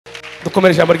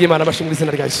dukomere ijambo ry'Imana bashimwe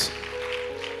izina rya Yesu.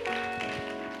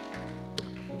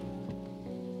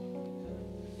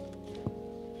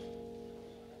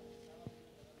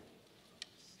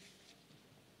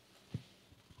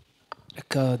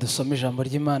 Reka dusome ijambo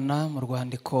ry'Imana mu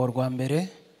rwandiko rwa mbere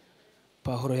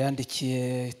Pawulo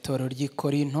yandikiye itorero ry'i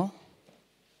Korinto.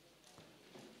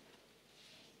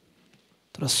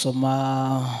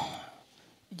 Turasoma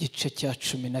igice cya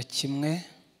 11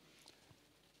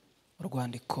 mu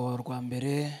rwandiko rwa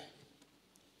mbere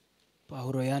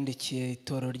Pawulo yandikiye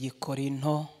itorero ry'i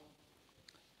Korinto.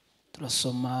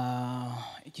 Turasoma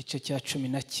igice cya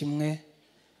 11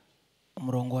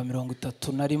 umurongo wa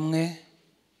 31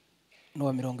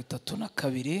 n'uwa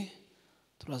 32.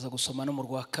 Turaza gusoma no mu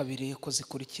rwa kabiri ko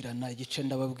zikurikirana igice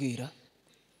ndababwira.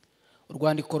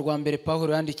 Urwandiko rwa mbere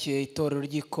Pawulo yandikiye itorero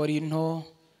ry'i Korinto,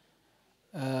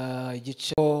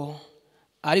 igice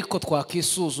ariko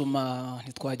twakisuzuma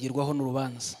ntitwagirwaho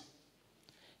n'urubanza.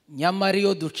 Nyamara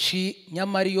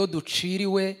iyo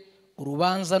duciriwe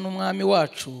urubanza n'umwami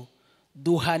wacu,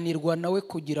 duhanirwa nawe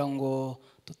kugira ngo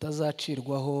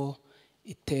tutazacirwaho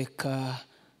iteka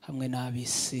hamwe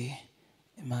n'ab'isi.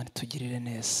 Imana itugirire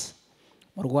neza.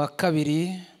 Mu rwa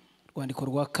kabiri, urwandiko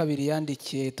rwa kabiri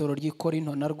yandikiye itorero ry'i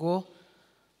Korinto narwo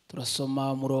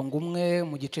turasoma umurongo umwe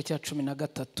mu gice cya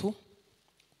 13.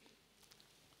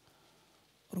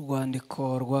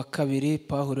 Urwandiko rwa kabiri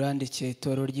Pawulo yandikiye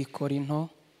itorero ry'i Korinto,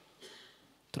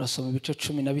 turasoma ibice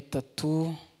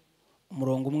 13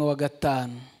 umurongo umwe wa 5.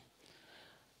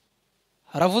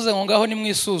 Haravuze ngo ngaho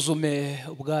nimwisuzume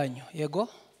ubwanyu. Yego,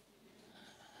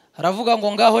 haravuga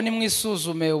ngo ngaho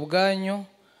nimwisuzume ubwanyu,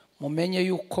 mumenye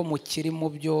yuko mukiri mu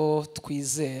byo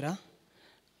twizera,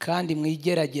 kandi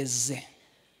mwigerageze.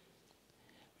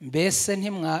 Mbese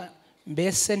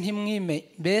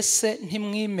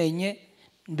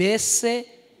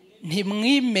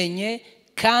ntimwimenye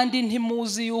kandi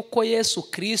ntimuzi yuko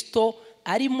Yesu Kristo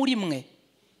ari muri mwe,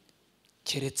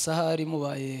 keretse ahari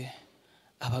mubaye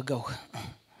abagabo.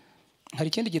 Hari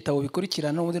ikindi gitabo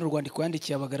bikurikirana n'ubundi n'urwandiko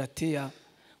yandikiye Abagalatiya,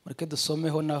 mureke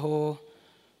dusomeho naho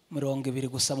 20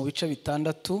 gusa mu bice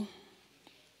 6.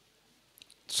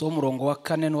 So umurongo wa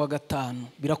 4 n'uwa 5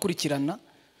 birakurikirana.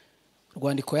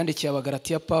 Urwandiko yandikiye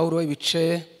Abagalatiya Pawulo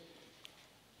ibice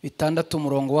 6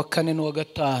 umurongo wa 4 n'uwa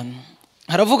 5.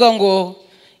 Haravuga ngo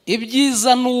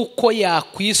ibyiza nuko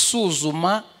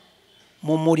yakwisuzuma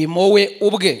mu murimo we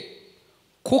ubwe,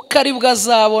 kuko ari bwo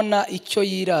azabona icyo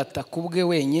yirata kubwe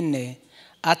wenyine,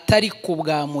 atari ku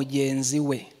bwa mugenzi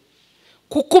we.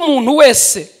 Kuko umuntu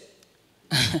wese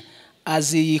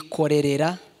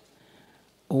aziyikorerera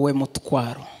uwe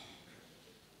mutwaro.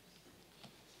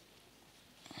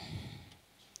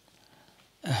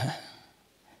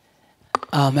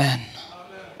 Amen.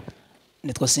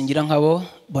 Nitwa Singirankabo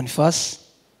Boniface,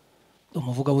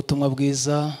 umuvugabutumwa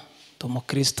bwiza,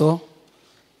 umukristo,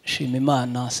 shima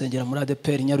Imana, sengera muri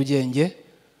ADPR Nyarugenge.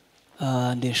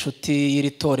 Ndi inshuti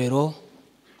y'iri torero,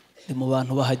 ndi mu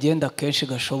bantu bahagenda kenshi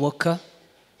gashoboka.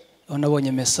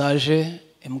 Nabonye message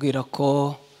imbwira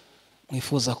ko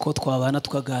mwifuza ko twabana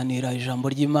tukaganira ijambo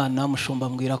ry'Imana. Mushumba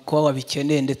mbwira ko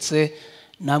wabikeneye ndetse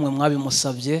namwe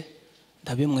mwabimusabye,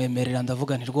 ndabimwemerera,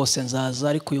 ndavuga nti rwose nzaza.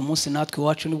 Ariko uyu munsi natwe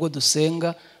iwacu nibwo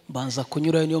dusenga, mbanza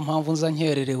kunyurayo, niyo mpamvu nza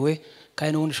nkererewe,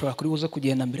 kandi n'ubundi ushobora kuri buze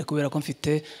kugenda mbere kubera ko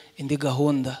mfite indi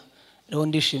gahunda. Rero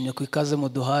ndishimye ku ikaze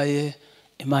muduhaye,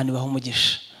 Imana ibahe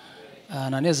umugisha.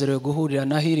 Nanezerewe guhurira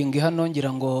na healing hano,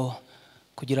 ngira ngo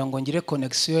kugira ngo ngire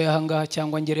connection y'ahangaha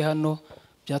cyangwa ngere hano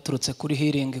byaturutse kuri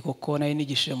healing, kuko nayo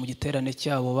nigishije mu giterane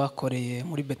cyabo bakoreye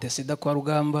muri Betesida kwa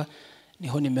Rugamba.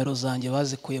 Niho nimero zanjye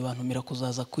bazikuye, bantumira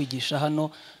kuzaza kwigisha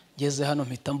hano. Ngeze hano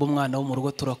mpita mba umwana wo mu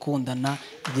rugo, turakundana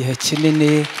igihe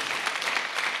kinini.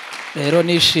 Rero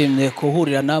nishimye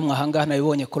kuhurira namwe ahangaha,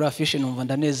 nabibonye kuri affiche numva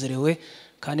ndanezerewe,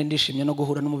 kandi ndishimye no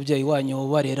guhura n'umubyeyi wanyu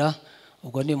ubarera.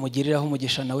 Ubwo nimugiriraho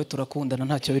umugisha nawe turakundana,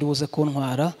 ntacyo biri buze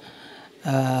kuntwara.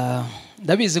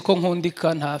 Ndabizi ko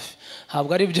nkundika,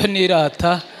 ntabwo ari byo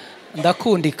nirata,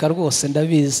 ndakundika rwose,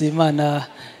 ndabizi.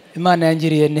 Imana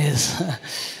yangiriye neza.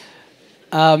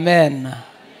 Amen.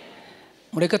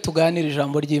 Mureke tuganire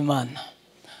ijambo ry'Imana.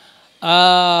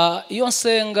 Iyo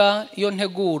nsenga, iyo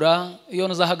ntegura, iyo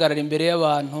nzahagarara imbere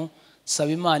y'abantu,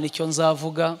 saba Imana icyo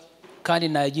nzavuga, kandi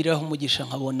nayigiriraho umugisha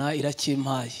nkabona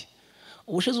irakimpaye.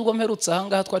 Ubushize ubwo mperutse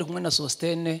ahangaha twari kumwe na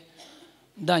Sostene,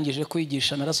 ndangije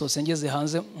kwigisha narasose ngeze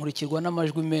hanze nkurikirwa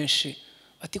n'amajwi menshi,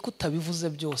 ati kutabivuze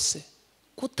byose,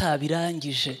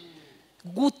 kutabirangije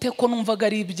gute ko numvaga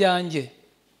ari ibyanjye.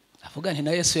 Avuga nti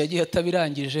na Yesu yagiye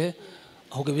atabirangije,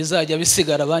 ahubwo bizajya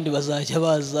bisigara, abandi bazajya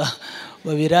baza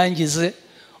babirangize.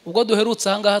 Ubwo duherutse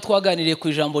ahangaha twaganiriye ku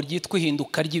ijambo ryitwa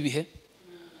ihinduka ry'ibihe.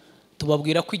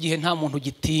 tubabwira ko igihe nta muntu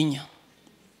gitinya.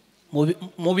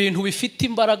 Mu bintu bifite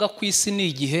imbaraga ku isi ni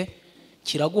igihe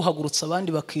kiraguhagurutsa abandi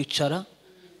bakicara,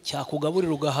 cyakugaburira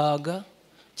ugahaga,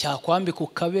 cyakwambika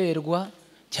ukaberwa,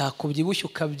 cyakubyibushya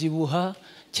ukabyibuha,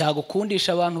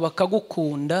 cyagukundisha abantu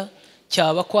bakagukunda,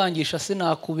 cyaba kwangisha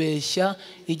sinakubeshya,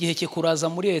 igihe kikuraza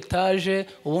muri etaje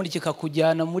ubundi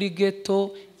kikakujyana muri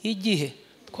ghetto. Igihe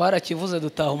twarakivuze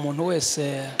dutaha umuntu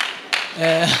wese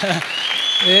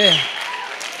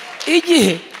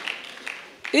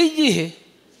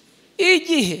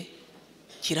igihe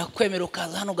kirakwemera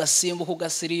ukaza hano ugasimbuka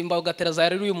ugasirimba ugatera za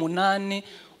rero 8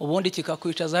 ubundi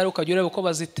kikakwicaza hari ukajya ureba uko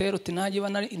bazitera uti ntagiba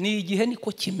ni igihe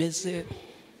niko kimeze.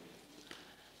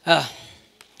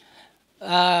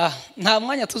 Nta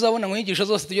mwanya tuzabona mu nyigisho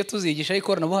zose tujye tuzigisha,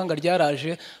 ikoranabuhanga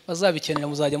ryaraje, bazabikenera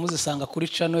muzajya muzisanga kuri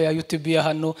channel ya YouTube ya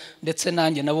hano, ndetse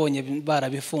nanjye nabonye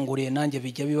barabifunguriye nanjye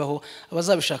bijya bibaho,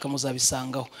 abazabishaka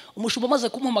muzabisangaho. Umushumba maze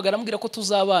kumuhamagara ambwira ko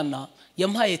tuzabana,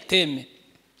 yampaye teme,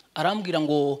 arambwira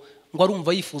ngo arumva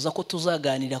yifuza ko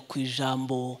tuzaganira ku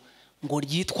ijambo ngo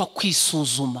ryitwa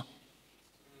kwisuzuma.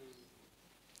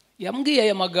 Yambwiye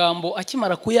aya magambo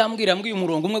akimara kuyambwira, yambwiye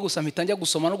umurongo umwe gusa mpita njya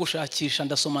gusoma no gushakisha,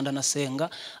 ndasoma ndanasenga,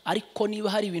 ariko niba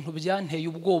hari ibintu byanteye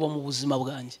ubwoba mu buzima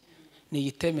bwanjye ni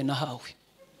yiteme nahawe,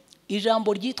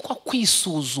 ijambo ryitwa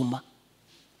kwisuzuma.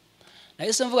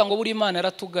 Nahise mvuga ngo buri Imana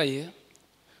yaratugaye,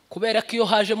 kubera ko iyo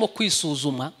hajemo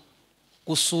kwisuzuma,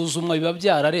 gusuzumwa biba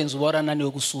byararenze ubarananiwe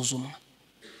gusuzumwa.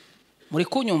 Muri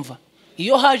kunyumva?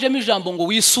 Iyo hajemo ijambo ngo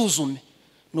wisuzume,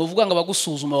 no uvuga ngo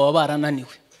abagusuzuma baba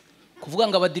barananiwe. Kuvuga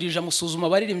ngo abadirija musuzuma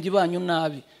baririmbyi banyu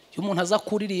nabi, iyo umuntu aza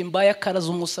kuririmba yakaraza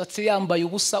umusatsi yambaye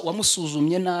ubusa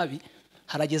wamusuzumye nabi,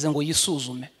 harageze ngo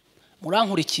yisuzume.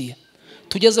 Murankurikiye?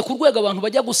 Tugeze ku rwego abantu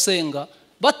bajya gusenga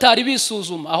batari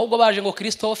bisuzuma, ahubwo baje ngo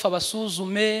Christophe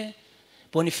abasuzume,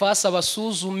 Boniface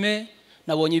abasuzume.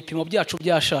 Nabonye ibipimo byacu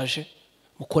byashaje,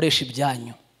 mukoresha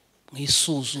ibyanyu,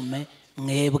 mwisuzume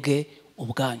mwebwe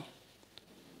ubwanyu.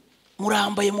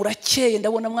 Murambaye murakeye,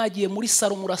 ndabona mwagiye muri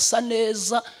saro murasa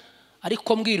neza,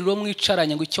 ariko mbwiriro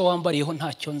mwicaranye ngo icyo wambariyeho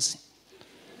ntacyo nzi.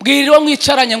 Mbwiriro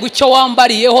mwicaranye ngo icyo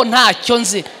wambariyeho ntacyo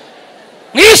nzi.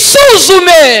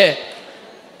 Mwisuzume.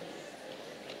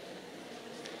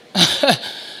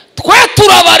 Twe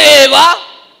turabareba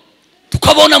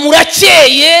tukabona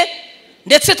murakeye,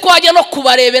 ndetse twajya no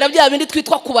kubarebera bya bindi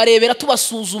twitwa kubarebera,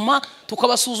 tubasuzuma,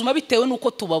 tukabasuzuma bitewe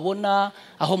nuko tubabona,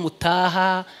 aho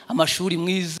mutaha, amashuri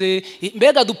mwize,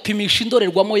 mbega dupimisha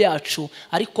indorerwamo yacu.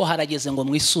 Ariko harageze ngo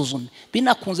mwisuzume.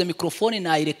 Binakunze mikrofone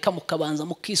nayireka mukabanza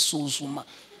mukisuzuma.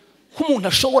 Nk'umuntu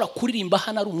ashobora kuririmba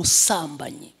hano ari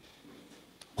umusambanyi,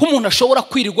 nk'umuntu ashobora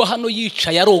kwirirwa hano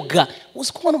yicaye aroga,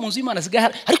 uzi ko no mu nzu y'Imana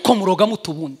zigahara, ariko muroga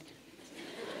mutubundi.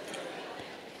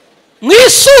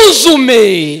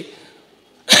 Mwisuzume.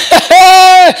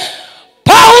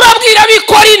 Pawulo abwira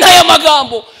abikorinto aya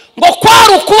magambo ngo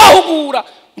kwari ukubahugura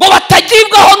ngo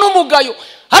batagibwaho n'umugayo.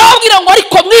 Arababwira ngo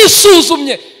ariko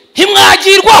mwisuzumye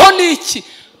ntimwagirwaho n'iki?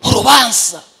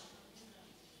 Urubanza.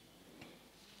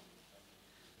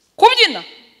 Kubyina,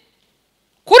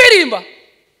 kuririmba,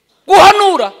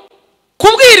 guhanura,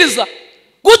 kubwiriza,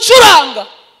 gucuranga,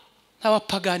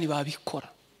 n'abapagani babikora.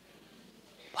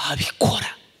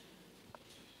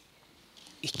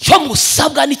 Icyo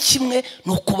musabwa ni kimwe,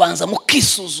 ni ukubanza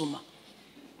mukisuzuma.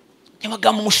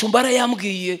 Nyamagambo umushumba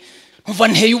arayambwiye, numva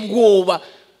nteye ubwoba.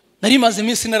 Nari maze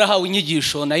iminsi narahawe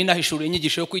inyigisho, nari nahishuriye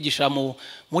inyigisho yo kwigisha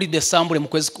muri December mu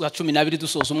kwezi kwa 12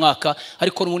 dusoza umwaka,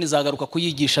 ariko n'ubundi zagaruka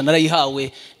kuyigisha.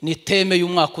 Narayihawe ni teme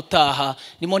y'umwaka utaha,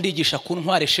 nimo ndigisha ku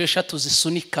ntware 6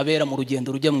 zisunika bera mu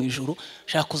rugendo rujya mu ijuru.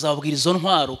 Shaka kuzababwira izo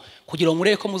ntwaro kugira ngo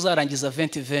mureke ko muzarangiza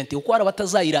 2020, uko ara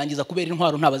batazayirangiza kubera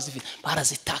intwaro ntabazifite,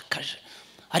 barazitakaje.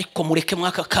 Ariko mureke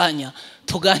mwaka kanya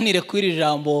tuganire kuri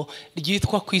ijambo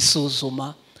ryitwa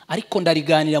kwisuzuma. Ariko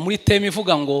ndariganira muri teme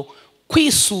ivuga ngo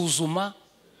kwisuzuma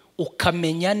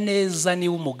ukamenya neza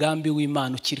niba umugambi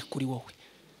w'Imana ukiri kuri wowe.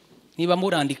 Niba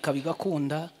murandika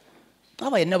bigakunda,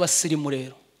 babaye n'abasirimu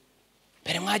rero,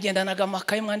 mbere mwagendanaga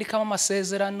amakaye mwandikamo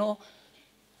amasezerano,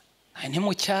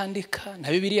 ntimucyandika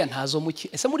na Bibiliya ntazo muki.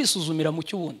 Ese murisuzumira mu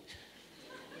cyubundi?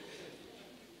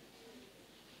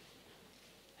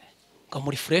 Ngo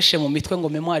muri fresh mu mitwe ngo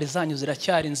memoire zanyu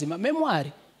ziracyari nzima.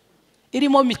 Memoire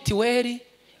irimo mitiweri,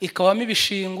 ikabamo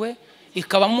ibishingwe,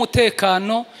 ikabamo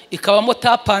umutekano, ikabamo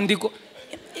tapandigo.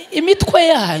 Imitwe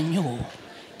yanyu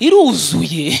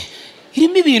iruzuye,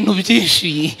 irimo ibintu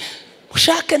byinshi.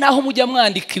 Ushake naho mujya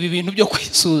mwandika ibi bintu byo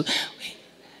kwisuza.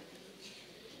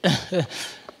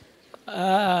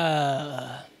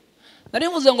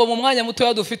 Narivuze ngo mu mwanya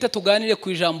muto dufite tuganire ku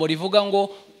ijambo rivuga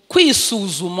ngo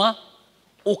kwisuzuma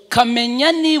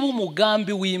ukamenya niba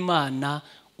umugambi w'Imana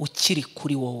ukiri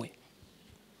kuri wowe.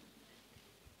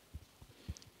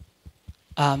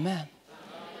 amen.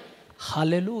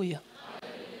 Haleluya.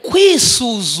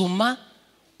 Kwisuzuma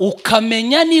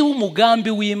ukamenya niba umugambi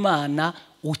w'Imana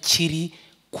ukiri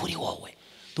kuri wowe.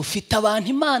 Dufite abantu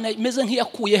Imana imeze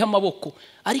nk'iyakuyeho amaboko,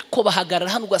 ariko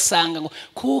bahagarara hano ugasanga ngo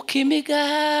kuko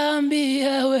imigambi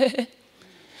yawe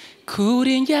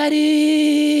kuri njye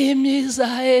ari myiza,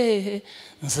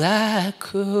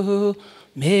 nzakomeza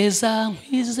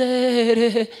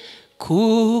nkwizere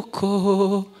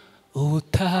kuko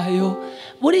ubutayo.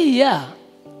 Buriya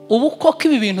ubu koko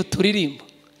ibi bintu turirimba,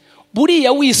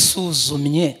 buriya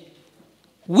wisuzumye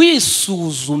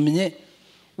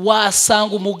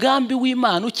wasanga umugambi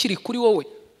w'Imana ukiri kuri wowe.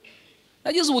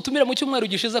 Nagize ubutumire mu cyumweru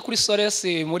gishize kuri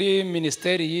Soresi muri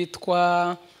ministeri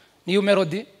yitwa New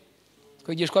Melody,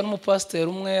 twigishwa n'umupasiteri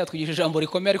umwe atwigisha ijambo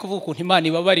rikomeye ariko uvuga ukuntu Imana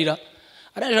ibabarira.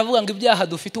 Araje avuga ngo ibyaha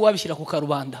dufite wabishyira ku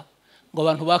karubanda ngo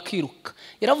abantu bakiruka.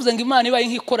 Yaravuze ngo Imana ibaye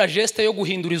nk'ikora geste yo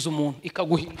guhinduriza umuntu,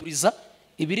 ikaguhinduriza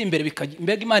ibiri imbere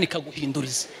mbega Imana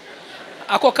ikaguhinduriza.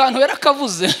 Ako kantu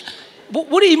yarakavuze,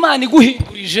 buri Imana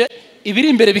iguhindurije ibiri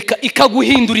imbere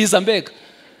ikaguhinduriza mbega.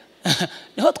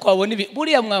 Niho twabona ibi.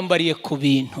 Buriya mwambariye ku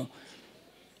bintu,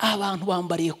 abantu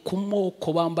bambariye ku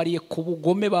moko, bambariye ku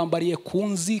bugome, bambariye ku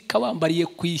nzika, bambariye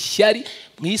ku ishyari.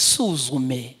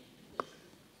 Mwisuzume.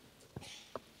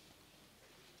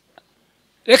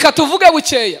 Reka tuvuge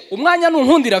bukeya, umwanya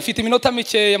nunkundira, afite iminota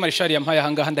mikeya Marishari yampaye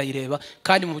ahangaha ndayireba,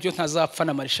 kandi mu buryo ntazapfa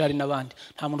na Marishari n'abandi.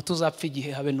 Nta muntu tuzapfa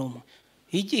igihe habe n'umwe.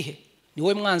 Igihe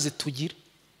niwe mwanzi tugira,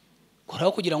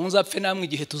 koraho kugira ngo nzapfe namwe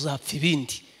igihe tuzapfa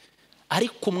ibindi.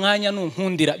 Ariko umwanya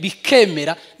nunkundira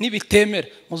bikemera nibitemera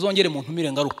muzongere muntu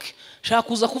mirengaruke. Shaka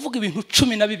kuza kuvuga ibintu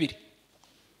 12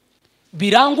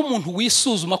 biranga umuntu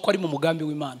wisuzuma ko ari mu mugambi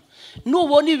w'Imana.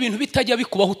 Nubona ibintu bitajya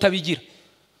bikubaho utabigira,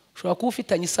 ushobora kuba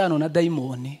ufitanye isano na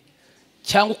dayimoni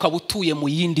cyangwa ukaba utuye mu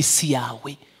yindi si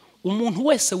yawe. Umuntu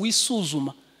wese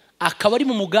wisuzuma akaba ari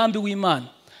mu mugambi w'Imana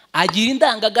agira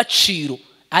indangagaciro,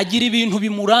 agira ibintu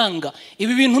bimuranga.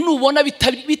 Ibi bintu nubona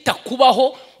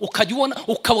bitakubaho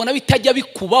ukabona bitajya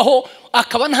bikubaho,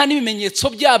 akaba nta n'ibimenyetso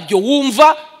byabyo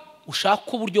wumva,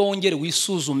 ushaka uburyo wongere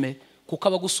wisuzume, kuko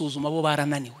abagusuzuma bo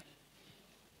barananiwe.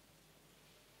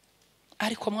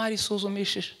 Ariko mwari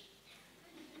isuzumishije.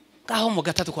 Ngaho mu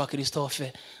gatatu kwa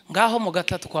Christophe, ngaho mu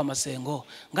gatatu kwa Masengo,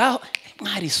 ngaho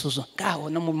mwari isuzuma, ngaho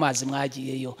no mu mazi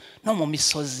mwagiyeyo, no mu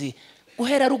misozi,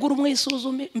 uhera ruguru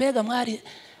mwisuzume mbega mwari.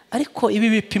 Ariko ibi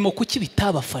bipimo kuki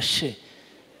bitabafashe?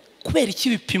 Kubera iki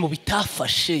bipimo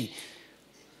bitafashe?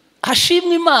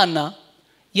 Hashimwe Imana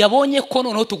yabonye ko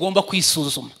noneho tugomba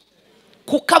kwisuzuma,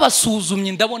 kuko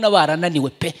abasuzumye ndabona barananiwe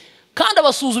pe. Kandi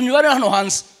abasuzumye bari hano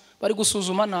hanze bari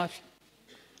gusuzuma nabi.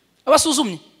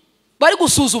 Abasuzumye bari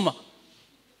gusuzuma,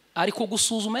 ariko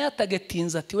gusuzuma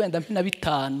yatagetinza ati wenda mpina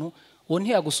 5, uwo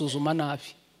ntiyagusuzuma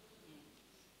nabi.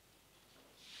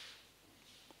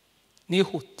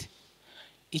 Nihute.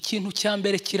 Ikintu cya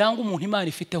mbere kiranga umuntu Imana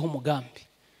ifiteho umugambi,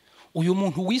 uyu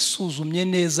muntu wisuzumye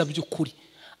neza by'ukuri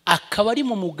akaba ari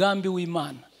mu mugambi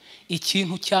w'Imana,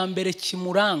 ikintu cya mbere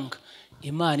kimuranga,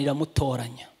 Imana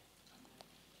iramutoranya,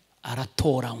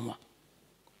 aratoranywa.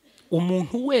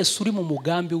 Umuntu wese uri mu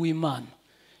mugambi w'Imana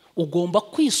ugomba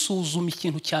kwisuzuma.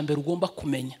 Ikintu cya mbere ugomba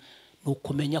kumenya ni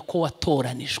ukumenya ko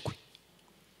watoranijwe.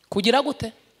 Kugira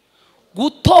gute?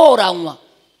 Gutoranywa.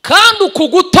 Kandi uku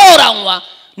gutoranywa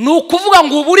ni ukuvuga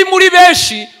ngo uba uri muri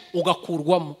benshi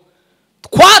ugakurwamo.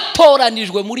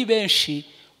 Twatoranijwe muri benshi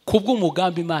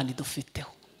kubw'umugambi Imana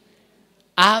idufiteho.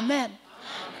 Amen.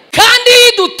 Kandi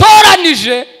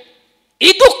idutoranije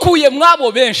idukuye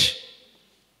mwabo benshi,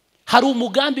 hari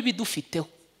umugambi bidufiteho.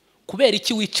 Kubera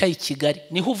iki wicaye i Kigali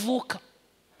niho uvuka?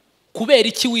 Kubera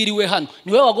iki wiriwe hano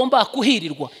niwe wagomba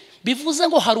kuhirirwa? Bivuze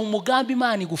ngo hari umugambi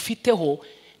Imana igufiteho,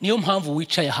 niyo mpamvu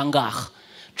wicaye ahangaha.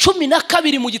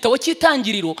 12 mu gitabo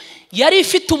cy'Itangiriro yari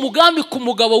ifite umugambi ku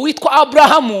mugabo witwa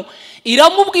Abrahamu,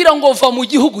 iramubwira ngo va mu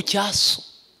gihugu cya so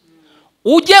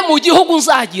ujye mu gihugu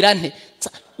nzagira nte,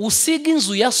 usiga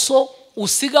inzu ya so,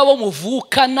 usiga abo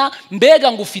muvukana,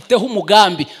 mbega ngo ufiteho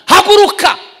umugambi,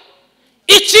 haguruka.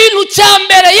 Ikintu cya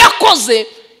mbere yakoze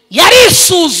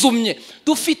yarisuzumye.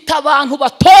 Dufite abantu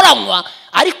batoranywa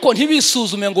ariko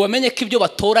ntibisuzume ngo bamenye ko ibyo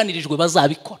batoranirijwe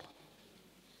bazabikora.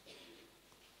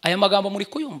 Aya magambo muri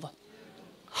kuyumva?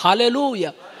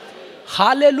 Haleluya,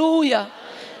 haleluya.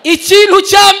 Ikintu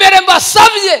cya mbere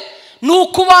mbasabye ni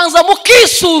ukubanza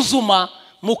mukisuzuma,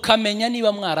 mukamenya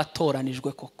niba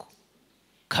mwaratoranijwe koko,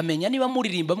 kamenya niba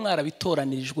muririmba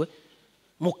mwarabitoranijwe,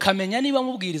 mukamenya niba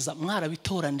mubwiriza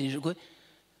mwarabitoranijwe.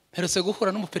 Mperutse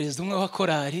guhura n'umuperezida umwe wa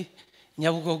korali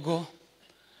Nyabugogo,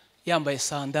 yambaye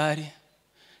sandari,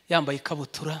 yambaye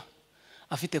ikabutura,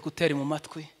 afite kuteri mu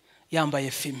matwi,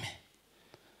 yambaye fime.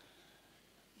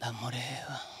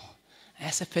 ndamureba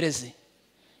ese perezi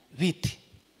biti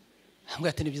ambwira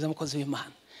ati ni byiza mukozi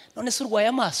w'Imana none se urwaye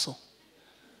amaso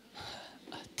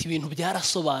ati ibintu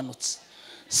byarasobanutse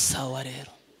sawa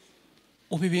rero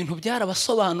ubu ibintu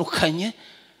byarabasobanukanye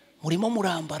murimo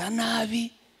murambara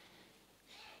nabi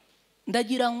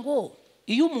ndagira ngo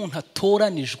iyo umuntu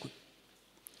atoranijwe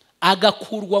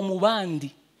agakurwa mu bandi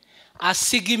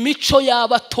asiga imico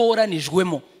yaba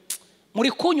atoranijwemo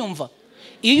muri kunyumva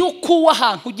iyo ukuwe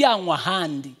ahantu ujyanwa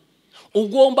ahandi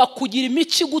ugomba kugira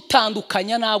imico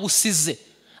igutandukanya n'abo usize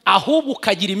ahubwo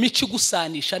ukagira imico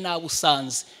igusanisha n'abo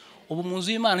usanze ubu mu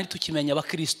nzu y'Imana ntitukimenya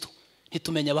abakristo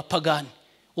ntitumenya abapagani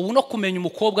ubu no kumenya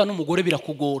umukobwa n'umugore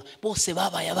birakugora bose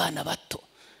babaye abana bato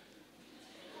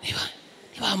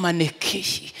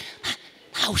nibamanekeye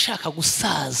ntawe ushaka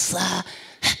gusaza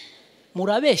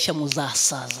murabeshya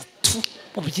muzasaza tu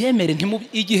mubyemere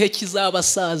igihe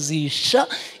kizabasazisha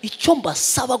icyo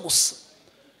mbasaba gusa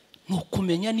ni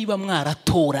ukumenya niba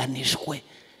mwaratoranijwe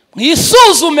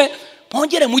mwisuzume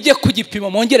mwongere mujye ku gipimo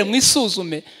mwongere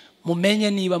mwisuzume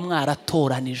mumenye niba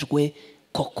mwaratoranijwe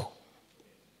koko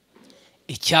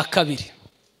icya kabiri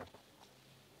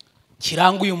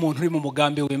kiranga uyu muntu uri mu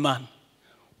mugambi w'Imana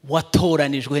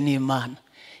watoranijwe n'Imana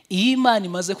iyo Imana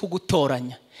imaze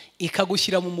kugutoranya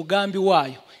ikagushyira mu mugambi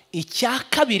wayo icya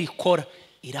kabiri ikora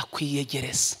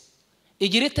irakwiyegereza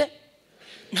igira ite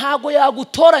ntago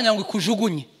yagutoranya ngo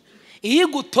ikujugunye iyo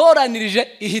igutoranirije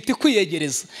ihita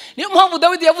ikwiyegereza niyo mpamvu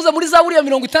Dawidi yavuze muri Zaburi ya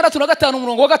 65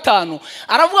 umurongo wa 5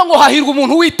 aravuga ngo hahirwa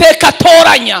umuntu w'Iteka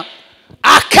atoranya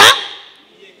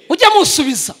ujya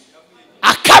musubiza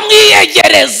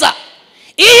akamwiyegereza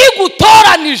iyo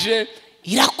igutoranije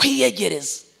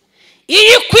irakwiyegereza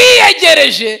iyo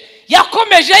ikwiyegereje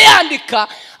yakomeje yandika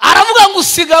aravuga ngo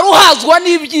usigara uhazwa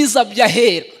n'ibyiza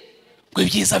by'ahera ngo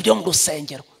ibyiza byo mu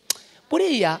rusengero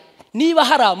buriya niba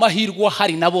hari amahirwe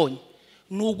hari nabonye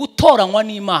ni ugutoranywa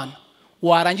n'Imana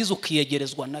warangiza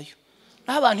ukiyegerezwa nayo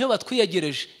n'abantu iyo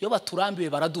batwiyegereje iyo baturambiwe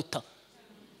baraduta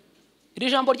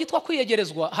iri jambo ryitwa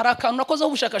kwiyegerezwa hari akantu nakozeho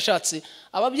ubushakashatsi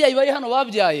ababyeyi bari hano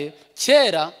babyaye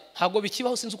kera ntabwo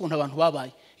bikibaho sinzi ukuntu abantu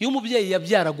babaye iyo umubyeyi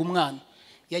yabyaraga umwana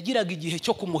yagiraga igihe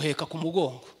cyo kumuheka ku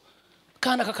mugongo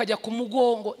kana kakajya ku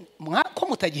mugongo ko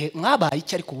mutagihe mwabaye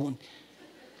iki ari kubundi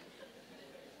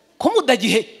ko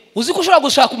mudagihe uzi ko ushobora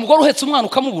gushaka umugore uhetse umwana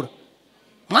ukamubura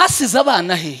mwasize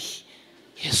abana hehe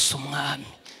Yesu mwami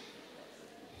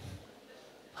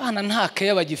abana nta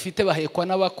keya bagifite bahekwa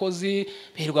n'abakozi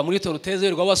birirwa muri toruteze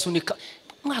birirwa basunika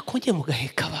mwakongeye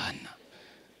mugaheka abana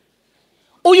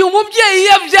uyu mubyeyi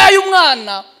yabyaye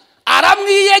umwana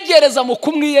aramwiyegereza mu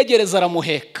kumwiyegereza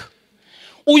aramuheka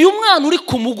uyu mwana uri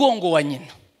ku mugongo wa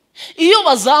nyina iyo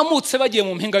bazamutse bagiye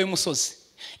mu mpinga y'umusozi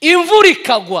imvura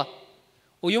ikagwa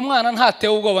uyu mwana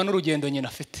ntatewe ubwoba n'urugendo nyina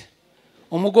afite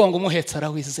umugongo umuhetse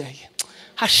arawizeye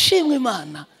hashimwe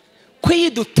Imana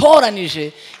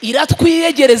kwidutoranije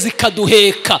iratwiyegereza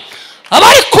ikaduheka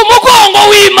abari ku mugongo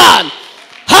w'Imana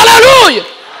haleluya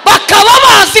bakaba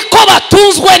bazi ko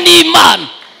batunzwe n'Imana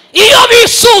iyo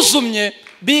bisuzumye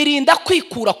birinda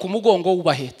kwikura ku mugongo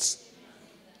w'ubahetse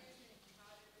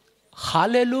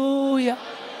haleluya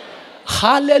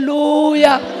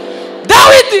haleluya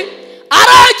Dawidi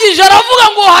arangije aravuga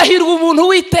ngo hahirwa umuntu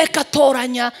w'Iteka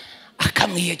atoranya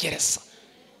akamwiyegereza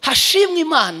hashimwe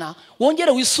Imana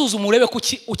wongere wisuzume urebe ko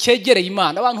ukegereye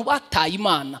Imana abantu bataye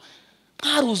Imana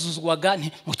mwaruzuzwaga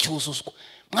ntimucyuzuzwa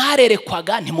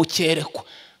mwarerekwaga ntimukerekwa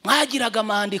mwagiraga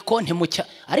amandiko ntimucya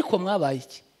ariko mwabaye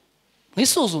iki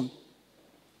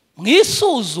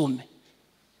mwisuzume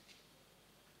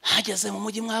hageze mu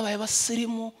mujyi mwabaye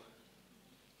basirimu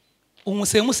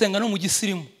umusenga no mu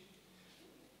gisirimu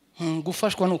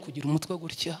gufashwa no kugira umutwe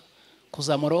gutya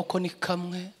kuzamura uko ni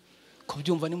kamwe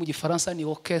kubyumva ni mu gifaransa ni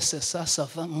okese ça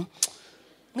va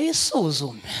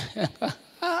mwisuzume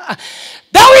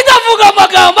Dawidi avuga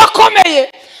amagambo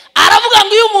akomeye aravuga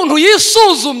ngo iyo umuntu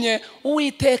yisuzumye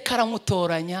Uwiteka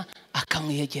aramutoranya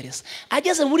akamwiyegereza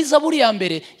ageze muri Zaburi ya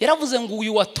mbere yaravuze ngo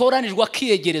uyu watoranijwe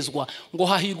akiyegerezwa ngo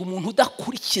hahirwa umuntu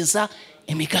udakurikiza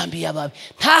imigambi y'ababi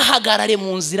ntahagarare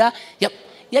mu nzira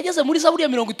yageze muri Zaburi ya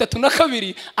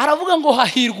 32 aravuga ngo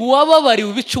hahirwa uwababariwe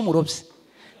ibicumuro bye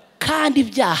kandi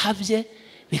ibyaha bye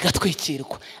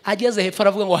bigatwikirwa ageze hepfo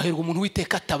aravuga ngo hahirwa umuntu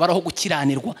w'Iteka atabaraho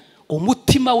gukiranirwa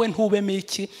umutima we ntubeme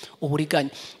iki uburiganya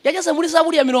yageze muri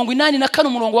Zaburi ya 84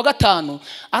 umurongo wa 5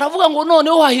 aravuga ngo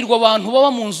noneho hahirwa abantu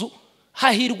baba mu nzu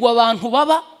hahirwa abantu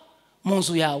baba mu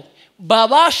nzu yawe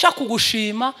babasha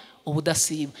kugushima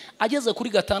ubudasiba ageze kuri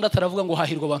 6 aravuga ngo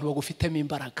hahirwa abantu bagufitemo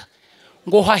imbaraga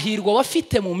ngo hahirwa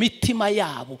bafite mu mitima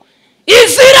yabo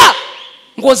izira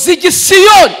ngo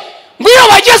zigisiyoni ngo iyo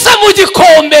bageze mu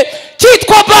gikombe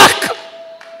cyitwa Baka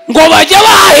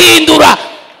izahindura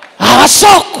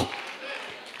amasoko.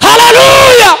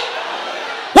 Haleluya!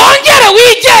 Wongere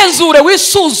wigenzure,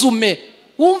 wisuzume,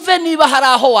 wumve niba hari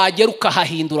aho wagera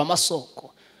ukahahindura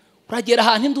amasoko. Uragera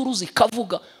ahantu induru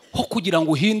zikavuga ho kugira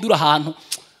ngo uhindure ahantu.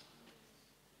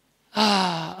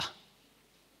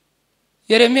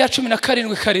 Yeremiya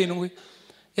 17:7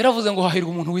 yaravuze ngo hahirwa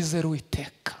umuntu wizera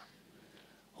Uwiteka,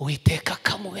 Uwiteka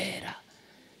akamubera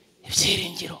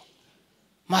ibyiringiro.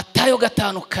 Matayo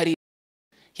 5:7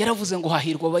 yaravuze ngo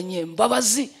hahirwa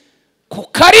abanyembabazi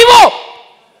kuko aribo.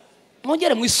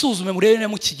 Mwongere mwisuzume murebe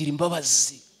mukigira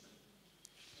imbabazi.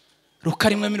 Luka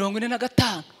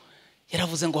 1:45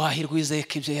 yaravuze ngo hahirwa uwizeye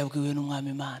ko ibyo yabwiwe n'Umwami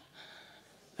Imana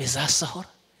bizasohora.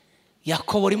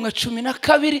 Yakobo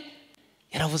 1:12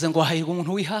 yaravuze ngo hahirwa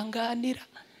umuntu wihanganira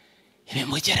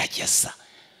ibimugerageza,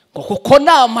 ngo kuko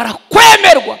namara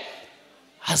kwemerwa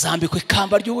azambikwa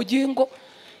ikamba ry'ubugingo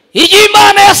igihe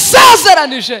Imana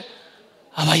yasezeranije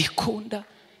abayikunda.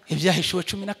 Ibyahishuwe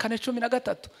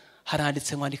 14:13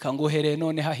 haranditse mwandika ngo uhereye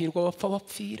none hahirwa abapfa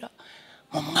bapfira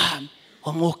mu Mwami,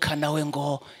 umwuka nawe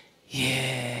ngo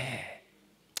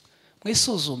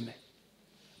mwisuzume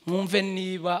mwumve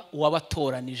niba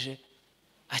uwabatoranije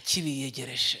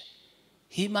akibiyegereje.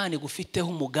 Imana igufiteho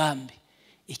umugambi.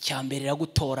 Icya mbere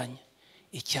iragutoranya,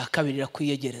 icya kabiri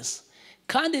irakwiyegereza.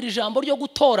 Kandi iri jambo ryo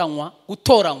gutoranywa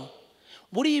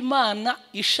buri Imana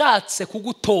ishatse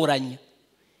kugutoranya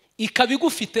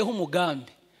ikabigufiteho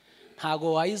umugambi,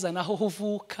 ntago wayizanaho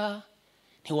uvuka,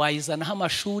 ntiwayizanaho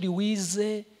amashuri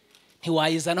wize,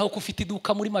 ntiwayizanaho ko ufite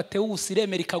iduka muri Mateus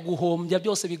iremera ikaguhombya,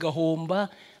 byose bigahomba,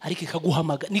 ariko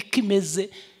ikaguhamaga. Niko imeze.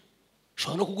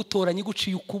 Shobora no kugutoranya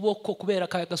iguciye ukuboko kubera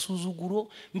akagasuzuguro,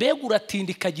 mbega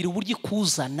uratinda ikagira uburyo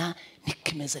ikuzana. Niko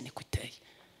imeze, niko iteye.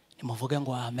 Nimuvuge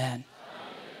ngo amen.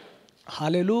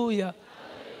 Haleluya,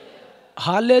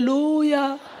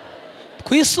 haleluya.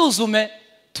 Twisuzume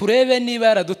turebe niba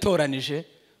yaradutoranije,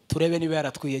 turebe niba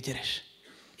yaratwiyegereje.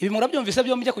 Ibi murabyumvise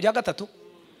byo mujya kujya gatatu?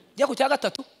 Jya ku cya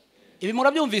gatatu. Ibi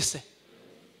murabyumvise?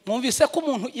 Mwumvise ko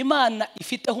umuntu Imana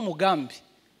ifiteho umugambi.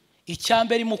 Icya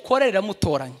mbere imukorera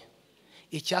mutoranya,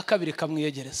 icya kabiri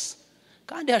kamwiyegereza.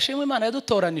 Kandi hashimwe Imana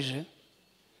yadutoranije,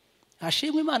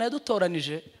 hashimwe Imana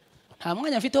yadutoranije. Nta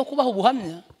mwanya mfite wo kubaho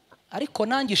ubuhamya, ariko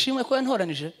nanjye ishimwe ko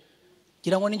yantoranije.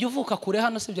 Gira ngo ninjye uvuka kure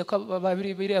hano, sibye ko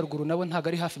babiri biri yaruguru nabo ntago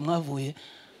ari hafi mwavuye,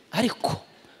 ariko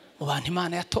mu bantu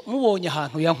Imana mubonye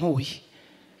ahantu yankuye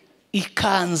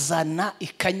ikanzana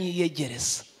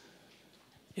ikanyiyegereza.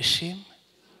 Ishimwe.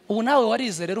 Ubu nawe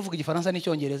warize rero uvuga Igifaransa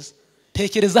n'Icyongereza.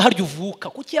 Tekereza haryo uvuka,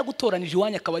 kuki yagutoranije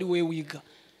iwanya akaba ari wewe wiga.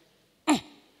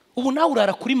 Ubu nawe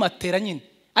urara kuri matera nyine,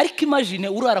 ariko imagine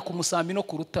urara ku musambi no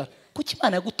ku rutara. Kuki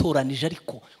Imana yagutoranije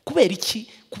ariko? Kubera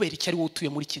iki? Kubera iki ari wowe utuye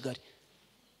muri Kigali?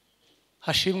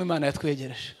 Hashimwe Imana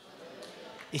yatwegereje.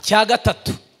 Icya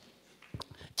gatatu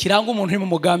kiranga umuntu uri mu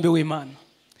mugambi w'Imana.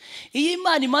 Iyi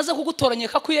Imana imaze kugutoranya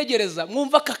ikakwiyegereza,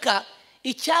 mwumva kaka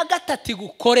icya gatatu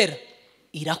igukorera,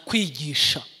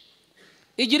 irakwigisha.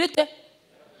 Igira ite?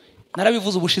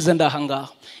 Narabivuze ubushize ndahangaha.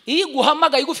 Iyo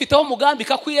iguhamagaye igufiteho umugambi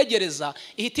ikakwiyegereza,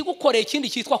 ihita igukoreye ikindi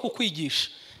cyitwa kukwigisha.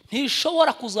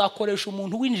 Ntishobora kuzakoresha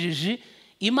umuntu w'injiji.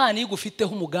 Imana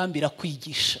igufiteho umugambi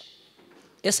irakwigisha.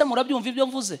 Ese murabyumva ibyo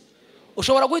mvuze?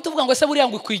 Ushobora guhita uvuga ngo ese buriya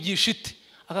ngo ikwigisha ite?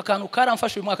 Aka kantu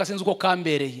karamfashe uyu mwaka sinzi uko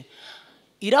kambereye.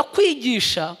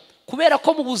 Irakwigisha kubera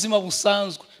ko mu buzima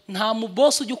busanzwe nta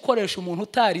muboss ujya ukoresha umuntu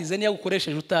utarize, niyo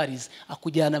gukoresheje utarize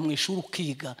akujyana mu ishuri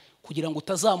ukiga kugira ngo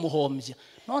utazamuhombya.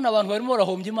 None abantu barimo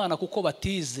barahombya Imana kuko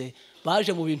batize,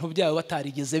 baje mu bintu byabo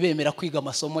batarigeze bemera kwiga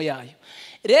amasomo yayo.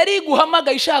 Rero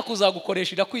iguhamagaye ishaka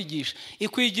kuzagukoresha irakwigisha.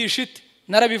 Ikwigisha ite?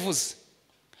 Narabivuze.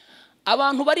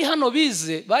 Abantu bari hano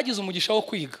bize bagize umugisha wo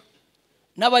kwiga,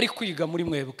 n'abari kwiga muri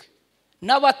mwebwe,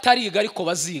 n'abatariga ariko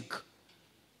baziga.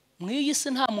 Mw'iyi si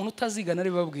nta muntu utaziga,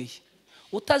 naribabwiye.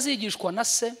 Utazigishwa na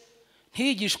se,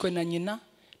 ntigishwe na nyina,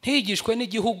 ntigishwe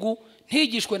n'igihugu,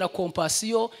 ntigishwe na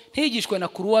compassion, ntigishwe na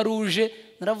Croix Rouge.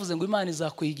 Naravuze ngo Imana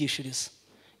izakwigishiriza.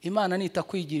 Imana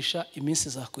nitakwigisha, iminsi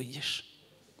izakwigisha.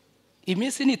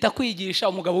 Iminsi nitakwigisha,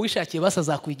 umugabo wishakiye basa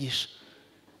azakwigisha.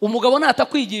 Umugabo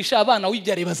natakwigisha, abana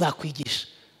wibyare bazakwigisha.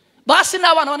 Basi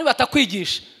n'abana bane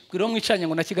batakwigisha, bwiro mwicanye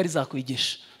ngo na Kigali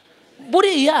zakwigisha.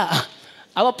 Buriya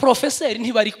aba professeur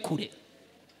ntibari kure.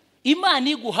 Imana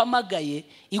iguhamagaye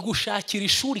igushakira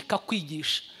ishuri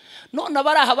ikakwigisha. None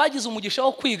abaraha bagize umugisha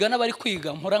wo kwiga n'abari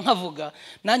kwiga, mpora nkavuga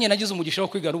nanjye nagize umugisha wo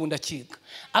kwiga n'ubundi akiga.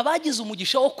 Abagize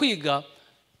umugisha wo kwiga,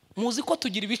 muzi ko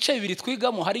tugira ibice bibiri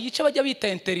twigamo. Hari igice bajya bita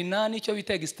interina n'icyo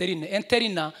bita externe.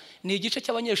 Interina ni igice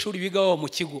cy'abanyeshuri biga baba mu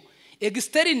kigo.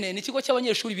 Externe ni ikigo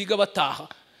cy'abanyeshuri biga bataha.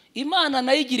 Imana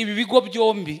nayo igira ibi bigo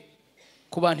byombi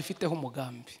ku bantu ifiteho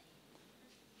umugambi.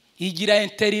 igira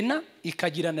interina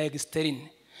ikagira na externe.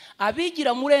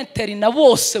 Abigira muri interina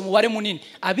bose mubare munini,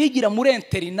 abigira muri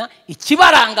interina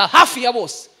ikibaranga hafi ya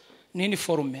bose ni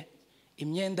uniforme.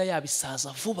 Imyenda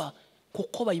yabisaza vuba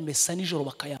kuko bayimesa nijoro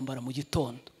bakayambara mu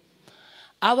gitondo.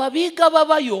 Ababiga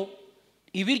babayo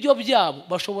ibiryo byabo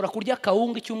bashobora kurya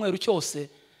kawunga icyumweru cyose,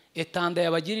 etanda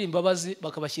yabagirira imbabazi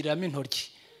bakabashyiriramo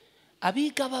intoryi.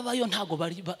 Abiga babayo ntago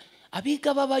bari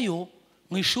abiga babayo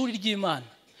mu ishuri ry'Imana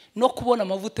no kubona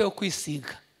amavuta yo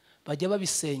kwisiga bajya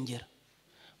babisengera.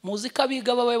 Muzi ko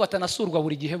abiga babayo batanasurwa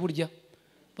buri gihe, burya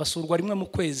basurwa rimwe mu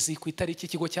kwezi ku itariki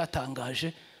ikigo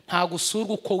cyatangaje, nta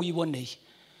gusurwa uko wiboneye.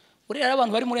 Urera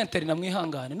abantu bari muri interina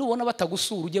mwihangane, nubona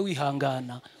batagusura ujye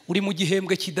wihangana, uri mu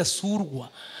gihembwe kidasurwa.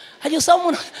 Hanyuma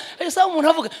umuntu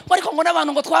avuga ariko ngo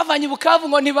n'abantu ngo twavanye Bukavu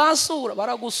ngo ntibasura.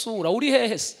 Baragusura, uri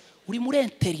hehe se? Uri muri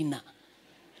interina.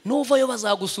 Nuvayo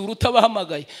bazagusura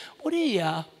utabahamagaye.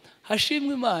 Uriya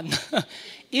hashimwe Imana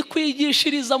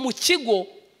ikwigishiriza mu kigo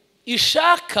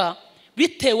ishaka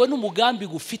bitewe n'umugambi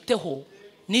gufiteho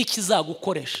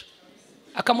n'ikizagukoresha.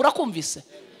 Akamura kumvise,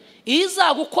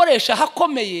 izagukoresha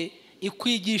hakomeye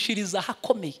ikwigishiriza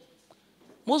hakomeye.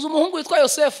 Muzi umuhungu witwa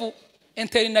Yosefu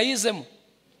interina yizemo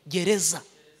gereza,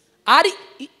 ari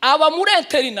aba muri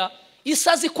interina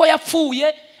isazi ko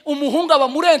yapfuye. Umuhungu aba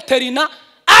muri interina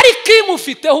ariko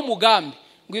imufiteho umugambi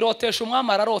ngo irotesha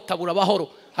umwami ararota bura bahoro.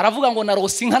 Aravuga ngo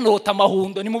narose inka narota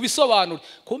amahundo. Ni mu bisobanuro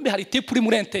kumbe hari tipu uri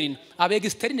muri interina. Abega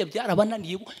externe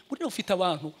byarabananiye, muri ufite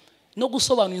abantu no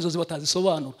gusobanura inzozi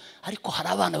batazisobanura, ariko hari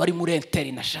abana bari muri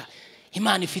interina sha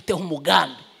Imana ifiteho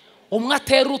umugambi. Umwe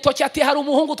atera urutoki ati hari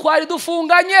umuhungu twari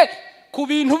dufunganye ku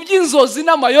bintu by'inzozi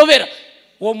n'amayobera.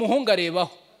 Uwo muhungu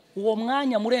arebaho, uwo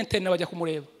mwanya muri interina bajya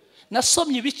kumureba.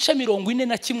 Nasomye ibice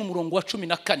 41 umurongo wa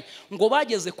 14 ngo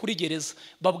bageze kuri gereza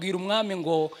babwira umwami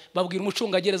ngo babwira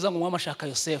umucungagereza ngo umwami ashaka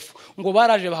Yosefu. Ngo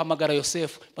baraje bahamagara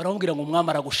Yosefu baramubwira ngo umwami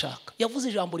aragushaka. Yavuze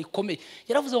ijambo rikomeye,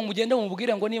 yaravuze ngo mugende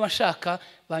mumubwire ngo niba nshaka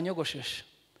banyogoshesha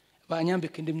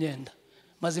banyambika indi myenda.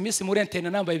 Maze iminsi muri interina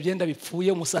nambaye ibyenda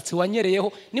bipfuye, umusatsi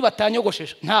wanyereyeho, niba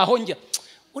tanyogoshesha ntaho njya.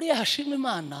 Uriya hashimwe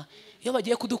Imana iyo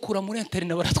bagiye kudukura muri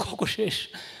interina baratwogoshesha,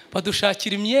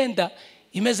 badushakira imyenda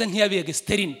imeze nk'iyabega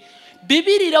externe.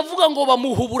 Bibiri iravuga ngo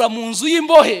bamuhubura mu nzu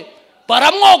y'imbohe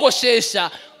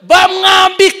baramwogoshesha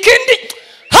bamwambika indi.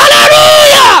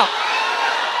 Haleluya!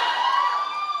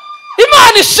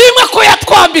 Imana ishimwe ko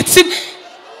yatwambitse.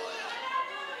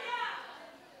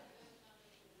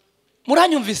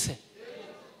 Muranyumvise?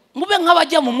 Mube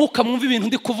nk'abajya mu mwuka, mwumva ibintu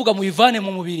ndi kuvuga mubivane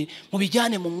mu mubiri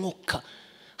mubijyane mu mwuka.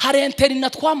 Hari interina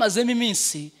twamazemo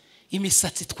iminsi,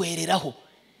 imisatsi twereraho,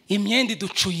 imyenda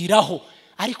iducuyiraho,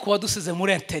 ariko wadusize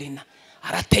muri interina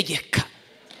arategeka.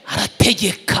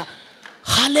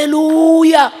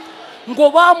 Haleluya!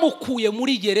 Ngo bamukuye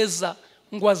muri gereza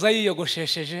ngo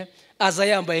azayiyogoshesheje, aza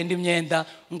yambaye indi myenda,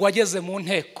 ngo ageze mu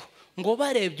nteko ngo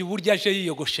barebye uburyo aje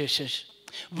yiyogoshesheje,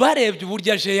 barebye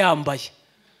uburyo aje yambaye,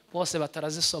 bose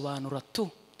batarazisobanura tu.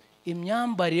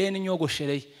 Imyambarire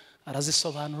n'inyogoshereye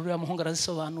arazisobanura, uriya muhungu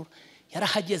arazisobanura.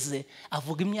 Yarahageze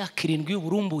avuga imyaka 7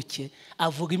 y'uburumbuke,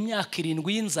 avuga imyaka 7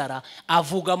 y'inzara,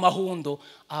 avuga amahundo.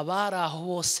 Abari aho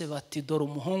bose bati dore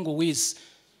umuhungu wize.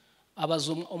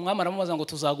 Abaza umwami aramubaza ngo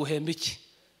tuzaguhemba iki?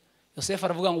 Yosefu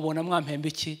aravuga ngo ubona mwampemba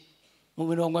iki? Mu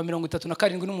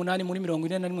 37:8 muri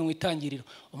 41 mu itangiriro.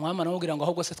 Umwami aramubwira ngo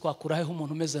ahubwo se twakuraho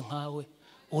umuntu umeze nkawe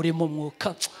uri mu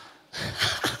mwuka.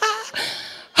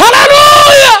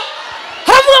 Haleluya!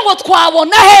 Haravuga ngo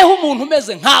twabona hehe umuntu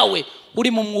umeze nkawe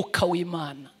uri mu mwuka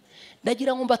w'Imana.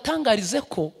 Ndagira ngo mbatangarize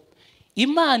ko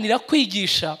Imana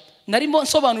irakwigisha. Narimo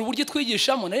nsobanura uburyo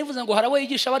twigishamo, narivuze ngo harawe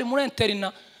yigisha bari muri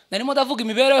interina, narimo ndavuga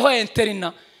imibereho ya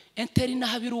interina. Interina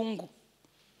habirungu,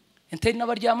 interina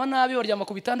baryama nabi, baryama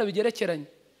ku bitanda bigerekeranye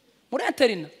muri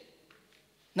interina,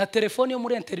 na telefone yo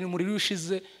muri interina muri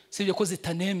rushize sibyo ko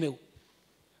zitanemewe.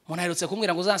 Umuntu aherutse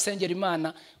kumbwira ngo uzansengera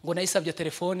Imana, ngo nayisabye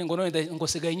telefone ngo none ngo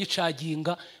sigaye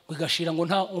nyicaginga ngo igashira, ngo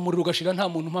nta umuriro ugashira nta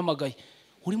muntu mpamagaye.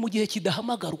 Uri mu gihe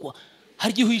kidahamagarwa,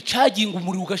 hari gihe uyicaginga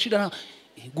umuriro ugashira.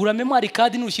 Gura memory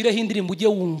card nushyireho indirimbo ujye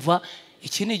wumva.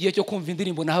 Iki ni igihe cyo kumva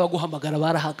indirimbo naho abaguhamagara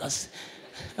barahagaze.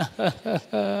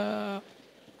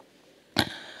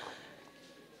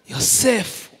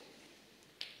 Yosefu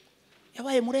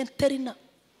yabaye muri interina.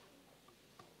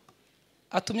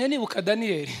 Atumye nibuka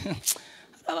Danieli.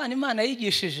 Abana Imana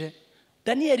yigishije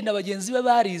Danieli na bagenzi be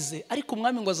barize, ariko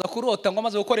umwami ngo aza kurota ngo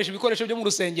amaze gukoresha ibikoresho byo mu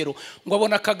rusengero ngo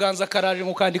abona akaganza karaje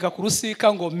ngo kandika ku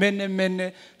rusika ngo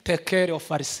mene take care of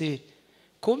Farisiri.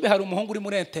 Kumbe hari umuhungu uri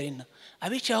muri interina.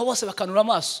 Abicaye aho bose bakanura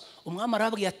amaso. Umwami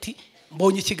arababwiye ati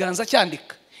mbonye ikiganza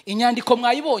cyandika. Inyandiko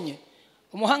mwayibonye?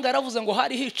 Umuhanga yaravuze ngo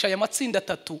hari hicaye amatsinda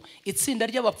 3, itsinda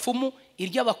ry'abapfumu,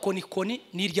 iry'abakonikoni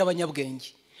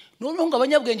n'iry'abanyabwenge. Noneho ngo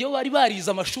abanyabwenge bo bari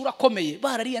barize amashuri akomeye,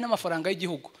 barariye n'amafaranga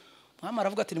y'igihugu. Mwami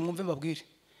aravuga ati nimwumve mbabwire,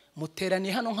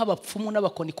 muteraniye hano nk'abapfumu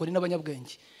n'abakonikoni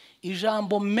n'abanyabwenge.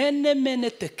 Ijambo mene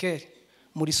tekere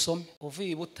muri some.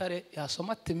 Uvuye i Butare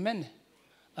yasoma ati mene,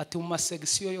 ati mu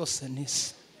masegisiyo yose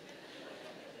nisi.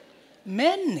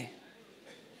 Mene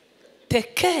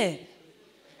tekere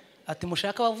ati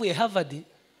mushaka bavuye Harvard,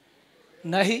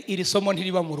 nahi iri somo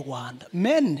ntiriba mu Rwanda.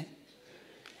 Mene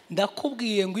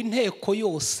ndakubwiye ngo inteko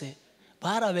yose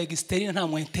barabegisterine, nta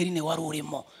mwenterine wari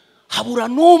urimo, habura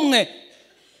n'umwe.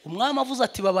 Umwami avuze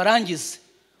ati babarangize.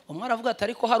 Umwari avuga ati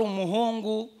ariko hari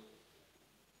umuhungu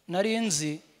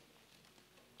narinzi,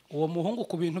 uwo muhungu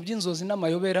ku bintu by'inzozi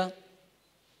n'amayobera,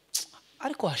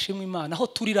 ariko hashimwe Imana aho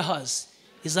turira hazi,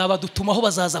 izaba dutumaho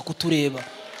bazaza kutureba,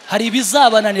 hari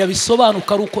ibizabananira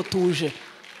bisobanuka ari uko tuje.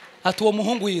 Ati uwo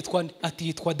muhungu yitwa nde? Ati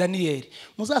yitwa Daniyeli.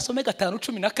 Muzasome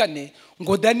 5:14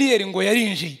 ngo Daniyeli ngo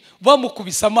yarinjiye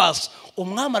bamukubisa amaso.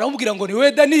 Umwami aramubwira ngo ni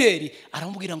we Daniyeli,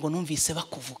 aramubwira ngo numvise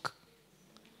bakuvuga,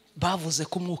 bavuze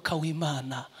ko umwuka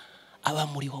w'Imana aba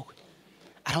muri wowe.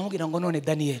 Aramubwira ngo none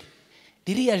Daniyeli,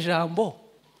 ririya jambo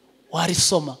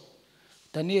warisoma?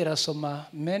 Daniyeli asoma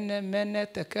mene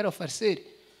tekero farisiri.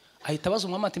 Ahita abaza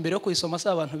umwami ati mbere yo kuyisoma se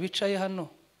abantu bicaye hano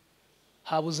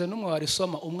habuze n'umwe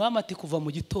warisoma? Umwami ati kuva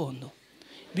mu gitondo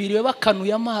biriwe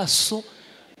bakanuye amaso,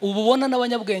 ububona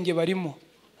n'abanyabwenge barimo,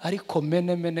 ariko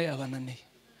mene yabananiye.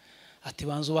 Ati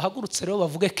banza bahagurutse rero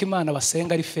bavuge ko Imana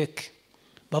basenga ari fake,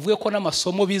 bavuge ko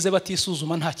n'amasomo bize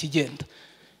batisuzuma nta kigenda,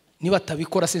 niba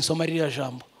tabikora sinsoma ririya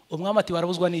jambo. Umwami ati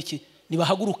barabuzwa n'iki?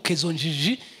 Nibahaguruke izo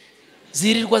njiji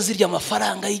zirirwa zirya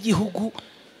amafaranga y'igihugu,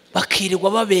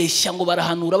 bakirirwa babeshya ngo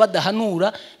barahanura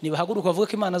badahanura, nibahaguruka bavuga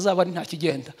ko Imana zabo ari nta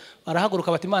kigenda.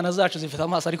 Barahaguruka bati Imana zacu zifite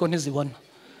amaso ariko ntizibona,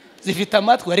 zifite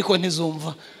amatwi ariko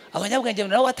ntizumva. Abanyabwenge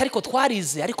nabo ati ariko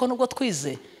twarize, ariko nubwo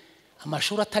twize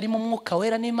amashuri atarimo umwuka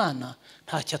wera n'Imana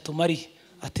ntacyo atumariye.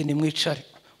 Ati nimwicare.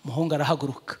 Umuhungu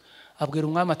arahaguruka abwira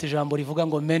umwami ati ijambo rivuga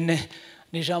ngo mene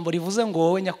ni ijambo rivuze ngo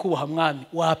wowe nyakubaha mwami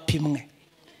wapimwe,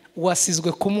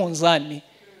 wasizwe ku munzani,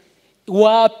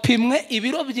 wapimwe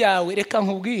ibiro byawe. Reka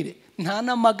nkubwire nta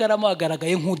n'amagarama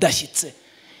agaragaye nk'udashyitse.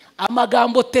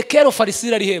 Amagambo tekero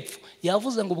farisiri ari hepfo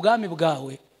yavuze ngo ubwami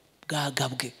bwawe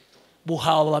bwagabwe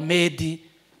buhawe Abamedi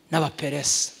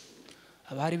n'Abaperesi.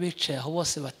 Abari bicaye aho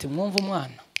bose bati mwumva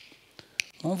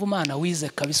umwana wize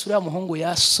kabisa, uriya muhungu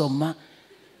yasoma.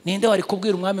 Ninde wari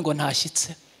kubwira umwami ngo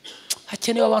ntashyitse?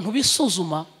 Hakenewe abantu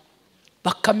bisuzuma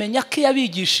bakamenya ko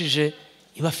yabigishije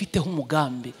ibafiteho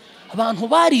umugambi. Abantu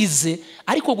barize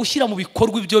ariko gushyira mu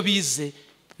bikorwa ibyo bize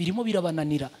birimo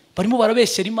birabananira, barimo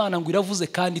barabeshyera Imana ngo iravuze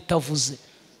kandi itavuze.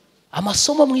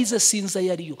 Amasomo mwize sinza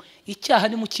yariyo. Icyaha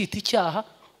ni mukita icyaha,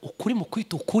 ukuri mu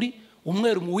kwita ukuri,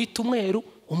 umweru mu wita umweru,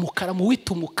 umukara mu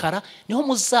wita umukara, niho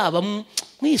muzaba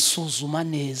mwisuzuma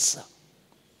neza.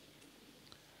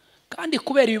 Kandi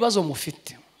kubera ibibazo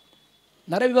mufite,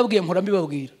 narabibabwiye mpora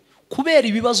mbibabwira, kubera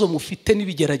ibibazo mufite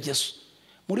n'ibigeragezo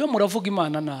muriyo muravuga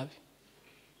Imana nabi.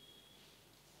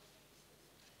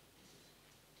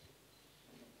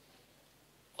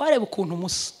 Wareba ukuntu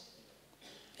musa,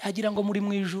 yagira ngo muri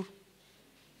mu ijuru.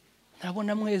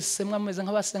 Nabona mwese mwameze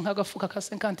nk'abase nk'agafuka ka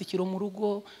 50 kilo mu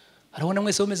rugo, arabona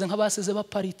mwese bameze nk'abasize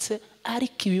baparitse,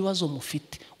 ariko ibibazo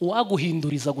mufite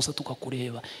uwaguhinduriza gusa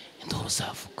tukakureba indoro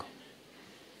zavuga.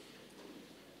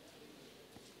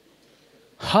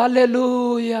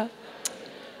 Haleluya.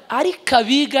 Ariko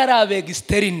abiga ari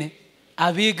abegisterine,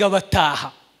 abiga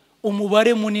bataha,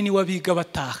 umubare munini w'abiga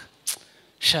bataha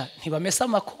ntibamesa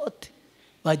amakote,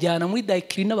 bajyana muri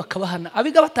dayikirina bakabahana.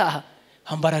 Abiga bataha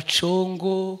bambara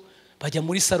congo, bajya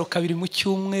muri saro 2 mu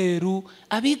cyumweru.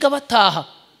 Abiga bataha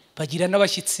bagira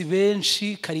n'abashyitsi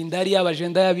benshi, kalendari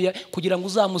y'abagenda yabiya kugira ngo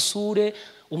uzamusure,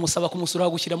 umusaba kumusura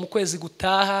gushyira mu kwezi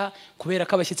gutaha kubera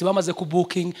ko abashyitsi bamaze ku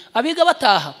booking. Abiga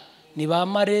bataha ni ba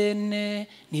marene,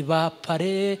 ni ba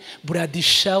pare,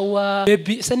 buradishawa,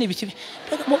 baby se ni biki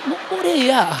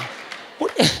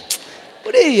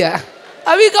uriya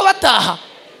abiga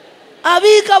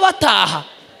bataha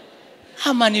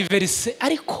amaniverse.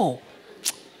 Ariko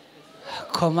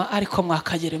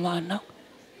mwakagera Imana,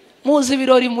 muzi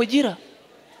ibirori mugira,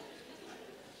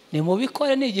 ni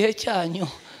mubikore n'igihe cyanyu.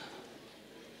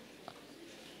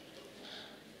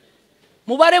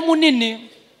 Mubare munini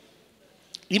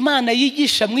Imana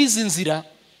yigisha mwizi nzira,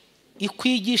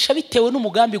 ikwigisha bitewe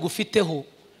n'umugambi gufiteho,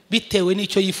 bitewe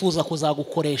n'icyo yifuza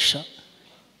kuzagukoresha.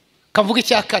 Kamvuga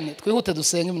icya kane, twihute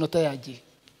dusenga iminota yagiye.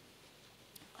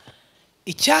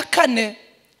 Icya kane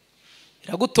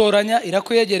iragutoranya,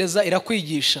 irakwiyegereza,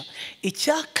 irakwigisha.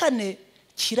 Icya kane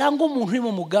kiranga umuntu uri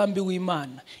mu mugambi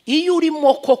w'Imana. Iyo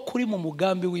urimo ko kuri mu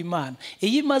mugambi w'Imana,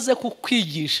 iyo imaze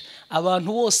kukwigisha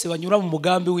abantu bose banyura mu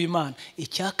mugambi w'Imana,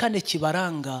 icya kane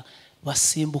kibaranga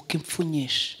basimbuka impfu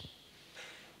nyinshi.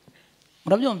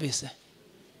 Murabyumvise?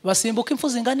 Basimbuka impfu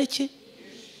zingana iki?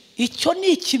 Icyo ni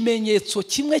ikimenyetso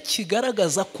kimwe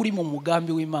kigaragaza kuri mu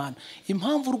mugambi w'Imana.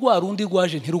 Impamvu rwa rundi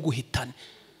rwaje ntiruguhitane,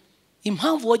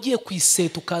 impamvu wagiye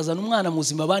kwiseta ukazana umwana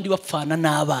muzima abandi bapfana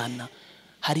n'abana,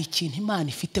 hari ikintu Imana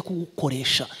ifite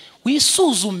kugukoresha.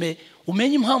 Wisuzume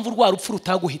umenye impamvu rwa rupfu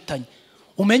rutaguhitanye,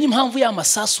 umenye impamvu ya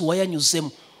masasu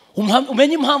wayanyuzemo,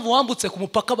 umenye impamvu wambutse ku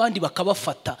mupaka abandi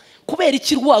bakabafata. Kubera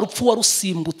iki rwa rupfu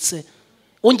warusimbutse?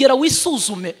 Ongera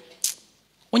wisuzume,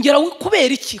 ongera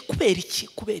kubera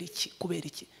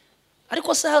iki.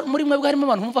 Ariko se muri mwe harimo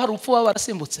abantu bumva hari urupfu baba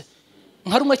barasimbutse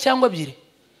nka rumwe cyangwa ebyiri.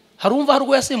 Harumva hari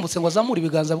urwo yasimbutse ngo azamure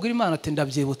ibiganza bw'ira Imana ati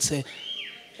ndabyibutse.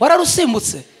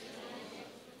 Wararusimbutse?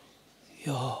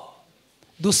 Yo,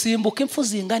 dusimbuka impfu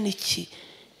zingana iki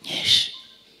nyinshi.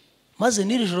 Maze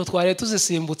n'iri joro twari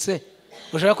tuzisimbutse,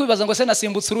 ushaka kwibaza ngo se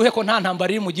nasimbutse uruhe ko nta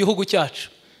ntambara iri mu gihugu cyacu?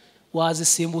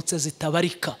 Wazisimbutse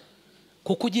zitabarika,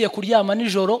 kuko ugiye kuryama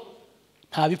nijoro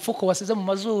nta bipfuko wasize mu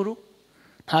mazuru,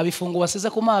 nta bifungo wasize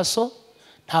ku maso,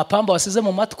 nta pamba wasize mu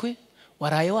matwi,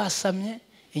 waraye wasamye,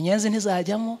 inyenzi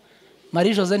ntizajyamo,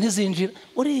 Marie Jose ntizinjira.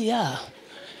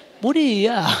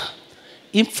 Buriya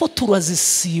impfu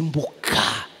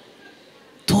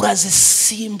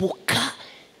turazisimbuka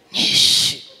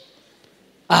nyinshi.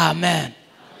 Amen.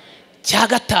 Cya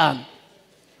gatanu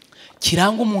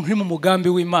kiranga umuntu uri mu mugambi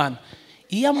w'Imana,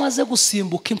 iyo amaze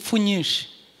gusimbuka impfu nyinshi,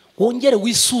 wongere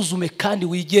wisuzume kandi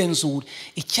wigenzure.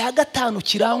 Icya gatanu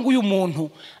kiranga uyu muntu,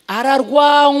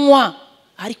 ararwanywa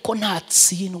ariko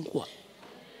ntatsindwa.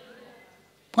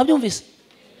 Mwabyumvise?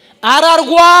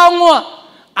 Ararwanywa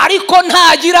ariko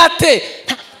ntagira ate.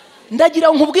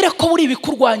 Ndagira nkubwire ko buri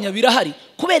bikurwanya birahari.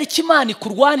 Kubera iki Imana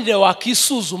ikurwanire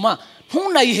wakisuzuma,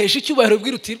 ntunayiheje icyubahiro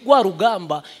bwira uti rwa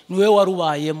rugamba niwe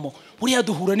warubayemo. Buriya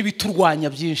duhura n'ibiturwanya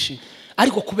byinshi,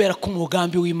 ariko kubera ko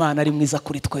umugambi w'Imana ari mwiza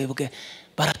kuri twebwe,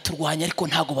 baraturwanya ariko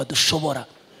ntago badushobora.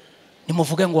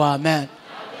 Nimuvuge ngo amen.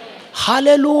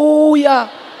 Haleluya,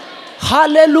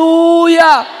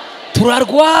 haleluya.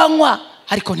 Turarwanywa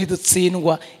ariko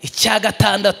ntidutsindwa. Icya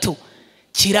gatandatu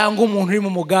kiranga umuntu uri mu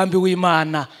mugambi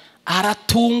w'Imana,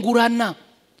 aratungurana.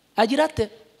 Agira ate?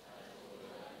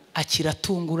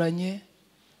 Akiratunguranye,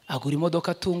 agura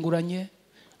imodoka atunguranye,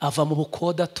 ava mu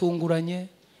bukoda atunguranye,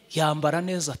 yambara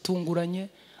neza atunguranye,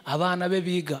 abana be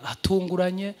biga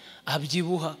atunguranye,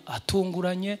 abyibuha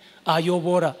atunguranye,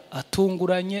 ayobora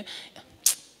atunguranye.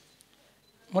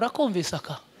 Murakumvisa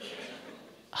ka?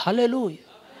 Haleluya.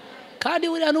 Kandi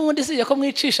buriya n'ubundi sije ko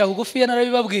mwicisha bugufi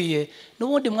narabibabwiye,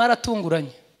 n'ubundi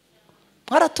mwaratunguranye.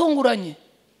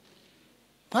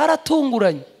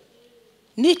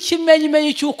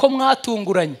 N'ikimenyimenyi cy'uko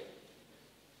mwatunguranye.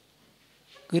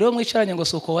 Gwiro mwicaranye ngo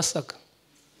suko wasaga.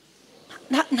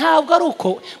 Ntabwo ari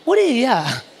uko.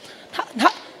 Buriya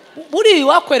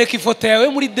wakwereka ifoto yawe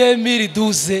muri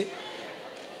 2012.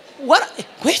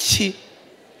 Kweki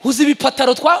uzi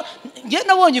ibipataro nge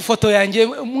nabonye ifoto yanjye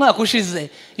umwaka ushize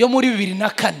yo muri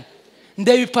 2004.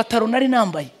 Ndeba ipataro nari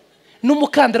nambaye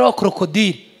n'umukandara wa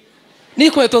krokodile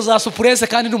n'ikweto za surprise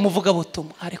kandi n'umuvuga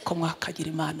butumwa. Ariko mwakagira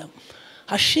Imana,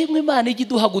 hashimwe Imana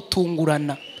igiduha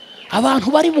gutungurana.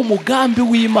 Abantu bari mu mugambi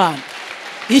w'Imana,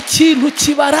 ikintu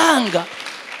kibaranga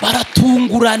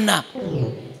baratungurana.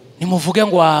 Nimuvuge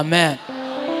ngo amen.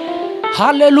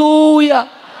 Haleluya.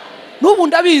 N'ubu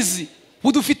ndabizi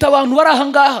budufite abantu bari aha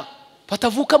ngaha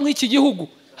batavuka mu iki gihugu,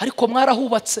 ariko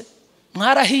mwarahubatse,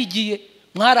 mwarahigiye,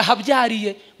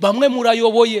 mwarahabyariye, bamwe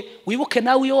murayoboye. Wibuke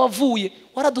nawe iyo wavuye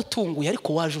waradutunguye,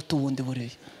 ariko waje utubundi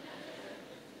buriye.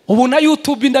 Ubu na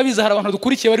YouTube ndabiza hari abantu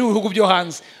dukurikiye bari mu bihugu byo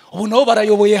hanze, ubu nabo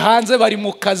barayoboye hanze, bari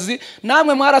mu kazi.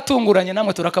 Namwe mwaratunguranye,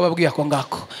 namwe turakababwiye ko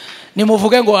ngako.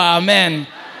 Nimuvuge ngo amen.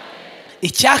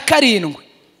 Icya karindwi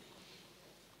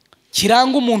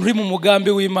kiranga umuntu uri mu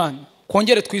mugambi w'Imana,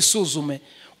 kongere twisuzume.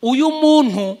 Uyu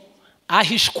muntu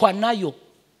ahishwa nayo,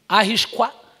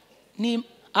 ahishwa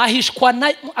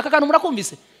nayo. Aka kantu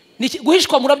murakumvise?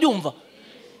 Guhishwa murabyumva?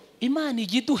 Imana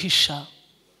igiduhisha.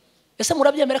 Ese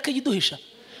murabyemera ko igiduhisha?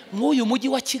 Nk'uyu mujyi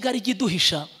wa Kigali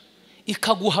igiduhisha,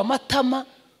 ikaguha amatama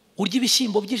urya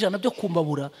ibishyimbo by'ijana byo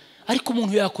kumbabura, ariko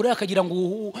umuntu yakureba akagira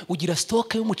ngo ugira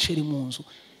stock y'umuceri mu nzu.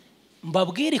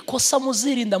 Mbabwire ikosa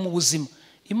muzirinda mu buzima.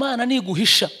 Imana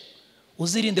niguhisha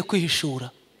uzirinde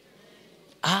kwihishura.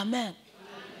 Amen.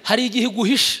 Hari igihe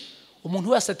guhisha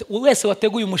umuntu wese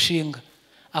wateguye umushinga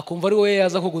akumva ari we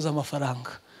yaza kuguza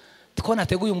amafaranga. Tiko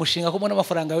nateguye umushinga ko mbona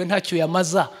amafaranga yawe ntacyo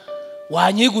yamaza,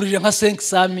 wanyigurije nka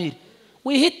 500,000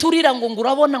 wihiturira ngo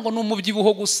urabona ngo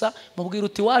numubyibuho gusa mubwira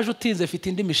uti waje utinze fite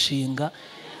indi mishinga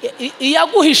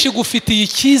iyaguhisha igufitiye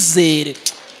icyizere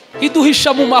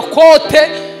iduhisha mu makote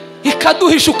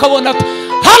ikaduhisha ukabona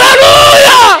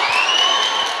haleluya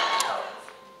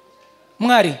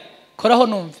mwari koraho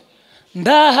numve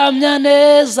ndahamya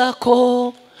neza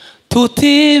ko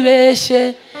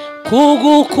tutibeshye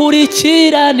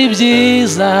kugukurikira ni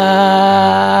byiza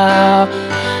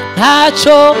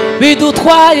ntacyo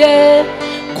bidutwaye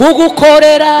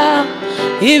kugukorera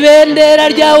ibendera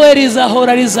ryawe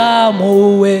rizahora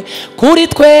rizamuwe kuri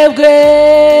twebwe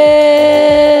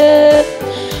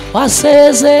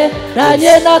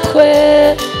wasezeranye natwe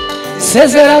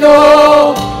isezerano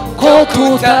ko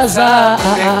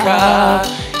tutazareka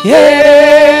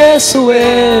Yesu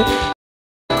we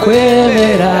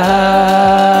kwemera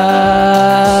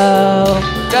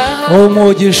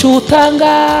umugisha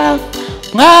utanga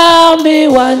mwami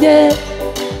wanjye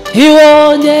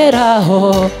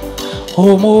ntiwongeraho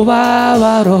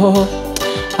umubabaro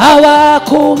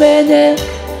abakumenye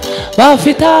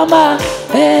bafite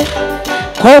amahirwe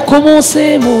ko ku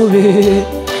munsi mubi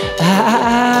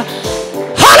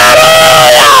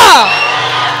haleluya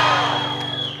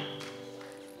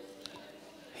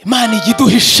Imana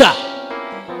igiduhisha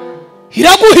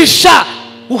iraguhisha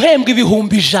uhembwa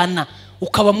ibihumbi 100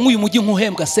 ukaba mwuyu mujyi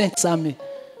nk'uhembwa 500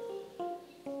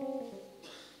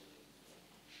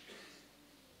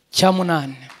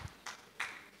 cyamunane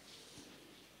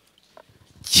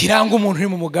kiranga umuntu uri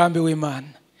mu mugambi w'Imana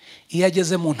iyo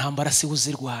ageze mu ntambara si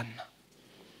uzirwana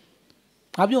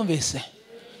abyumvise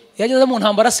iyo ageze mu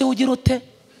ntambara si ugira ute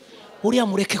uriya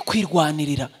mureke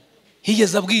kwirwanirira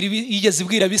yigeze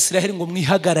ibwira Abisiraheli ngo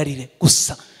mwihagararire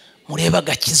gusa mureba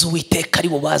agakiza Uwiteka ari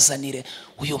bubazanire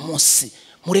uyu munsi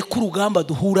mureke urugamba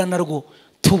duhura narwo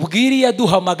tubwiriye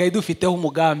duhamagaye dufiteho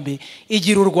umugambi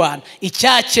igira u Rwanda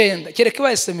icyacyenda kereka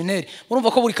ibaye seminari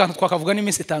murumva ko buri kantu twakavuga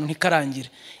n'iminsi 5 ntikarangire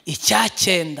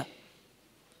icyacyenda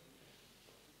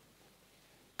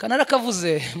kanara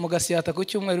kavuze mu Gasiyata ku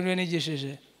cyumweru niwe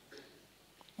nigishije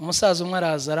umusaza umwe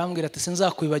araza arambwira ati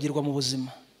sinzakwibagirwa mu buzima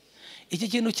iki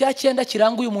kintu cyacyenda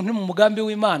kiranga uyu muntu mu mugambi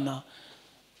w'Imana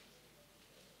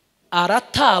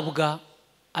aratabwa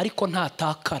ariko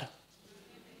ntatakara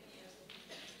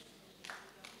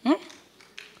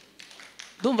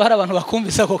ndumva hari abantu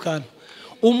bakumvise ako kantu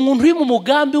umuntu uri mu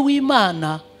mugambi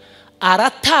w'Imana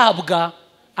aratabwa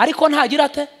ariko ntagira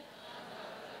ate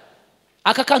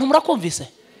aka kantu murakumvise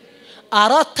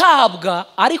aratabwa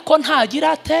ariko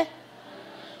ntagira ate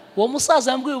uwo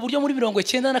musaza yambwiye uburyo muri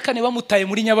 94 bamutaye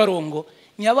muri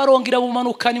Nyabarongo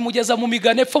irabumanuka nimugeza mu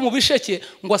migane epfo mu bisheke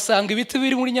ngo asanga ibiti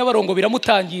biri muri Nyabarongo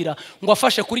biramutangira ngo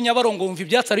afashe kuri Nyabarongo wumva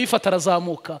ibyatsi ari bifata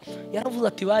arazamuka yaravuze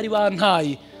ati bari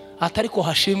bantaye atariko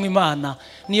hashimwe Imana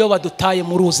niyo badutaye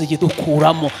mu ruzi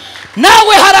gidukuramo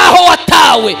nawe hari aho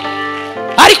watawe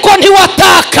ariko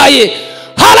ntiwatakaye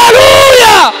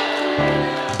haleluya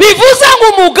bivuze ngo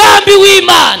umugambi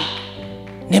w'Imana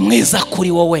ni mwiza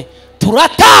kuri wowe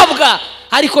turatabwa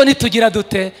ariko nitugira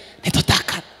dute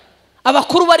ntitutakana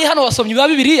abakuru bari hano basomye ba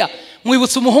Bibiliya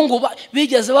mwibutse umuhungu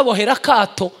bigeze babohera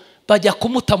kato bajya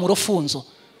kumuta mu rufunzo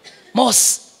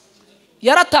Mose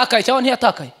yaratakaye cyangwa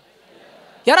ntiyatakaye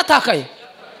yaratakaye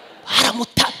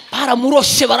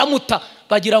baramuroshe baramuta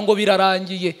bagira ngo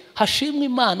birarangiye hashimwe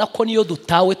Imana ko niyo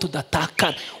dutawe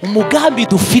tudatakana umugambi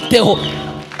dufiteho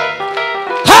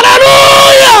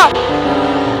haleluya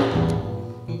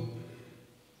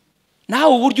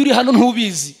nawe uburyo uri hano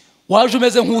ntubizi waje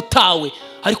umeze nk'utawe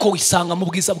ariko wisanga mu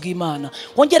bwiza bw'Imana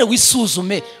wongere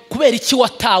wisuzume kubera iki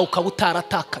watawe ukaba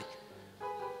utaratakaye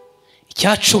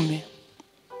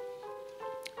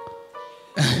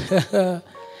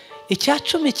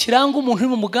icyacumi kiranga umuntu uri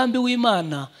mu mugambi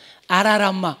w'Imana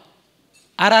ararama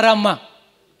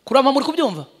kurama muri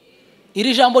kubyumva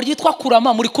iri jambo ryitwa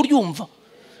kurama muri kuryumva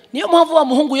niyo mpamvu wa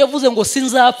muhungu yavuze ngo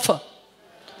sinzapfa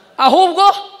ahubwo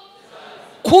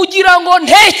kugira ngo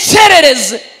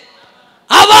ntekerereze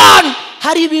abantu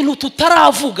hari ibintu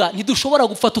tutaravuga ntidushobora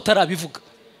gupfa tutarabivuga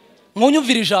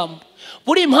mwunyumvira ijambo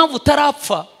buri impamvu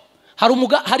utarapfa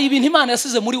hari ibintu Imana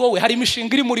yasize muri wowe hari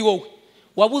imishinga iri muri wowe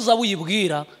wabuza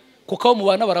buyibwira kuko abo mu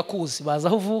bana barakuzi baza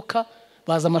aho uvuka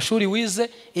baza amashuri wize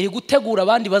iri gutegura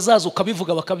abandi bazaza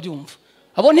ukabivuga bakabyumva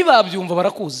abo ntibabyumva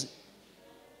barakuzi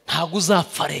ntago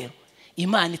uzapfa rero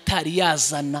Imana itari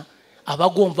yazana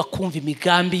abagomba kumva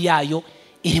imigambi yayo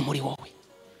iri muri wowe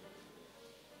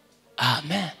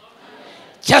amen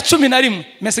cya 11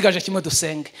 mesigaje kimwe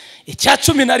dusenge icya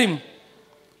 11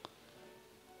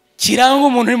 kiranga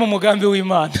umuntu uri mu mugambi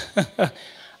w'Imana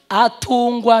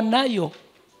atungwa nayo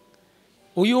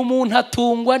uyu muntu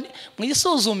atungwa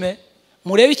mwisuzume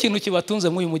murebe ikintu kibatunze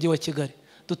muri uyu mujyi wa Kigali.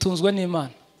 Dutunzwe n'Imana.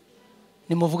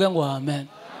 Nimuvuge ngo amen.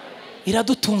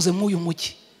 Iradutunze muri uyu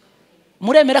mujyi.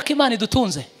 Muremera ko Imana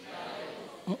idutunze?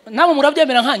 Namwe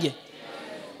murabyemera nkanjye?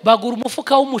 Bagura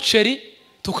umufuka w'umuceri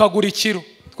tukagura ikiro.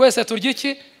 Twese turya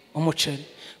iki? Umuceri.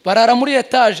 Barara muri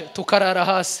etage tukarara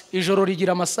hasi. Ijoro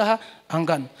rigira amasaha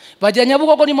angana. Bajya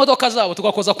Nyabugogo n'imodoka zabo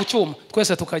tugakoza ku cyuma.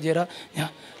 Twese tukagera.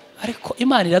 Ariko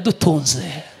Imana iradutunze.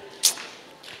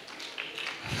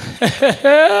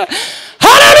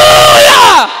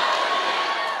 Haleluya!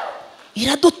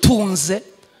 Iradutunze.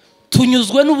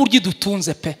 Tunyuzwe n'uburyo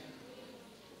idutunze pe.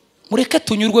 Mureke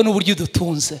tunyurwe n'uburyo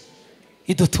idutunze.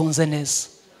 Idutunze neza.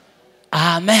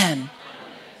 Amen.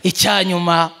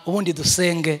 Icyanyuma ubundi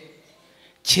dusenge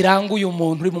kiranga uyu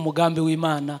muntu uri mu mugambi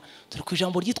w'Imana. Turi ku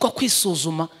ijambo ryitwa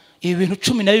kwisuzuma. Ibi bintu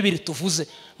 12 tuvuze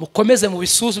mukomeze mu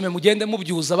bisuzume mugende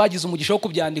mubyuza bagize umugisha wo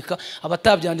kubyandika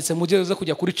abatabyanditse mugeze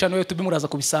kujya kuri channel YouTube muraza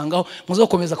kubisangaho muzo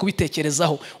gukomeza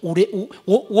kubitekerezaho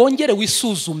wongere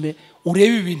wisuzume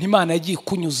urebe ibintu Imana yagiye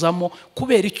kunyuzamo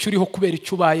kubera icyo uriho kubera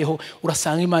icyo ubayeho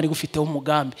urasanga Imana igufiteho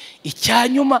umugambi.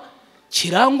 Icyanyuma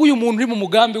kiranga uyu muntu uri mu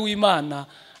mugambi w'Imana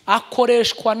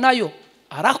akoreshwa nayo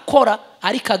arakora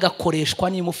ariko agakoreshwa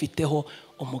n'imufiteho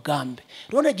umugambi.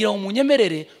 Rero nagira ngo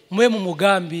munyemerere mwe mu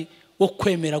mugambi wo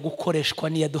kwemera gukoreshwa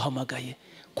niyaduhamagaye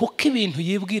kuko ibintu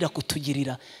yibwira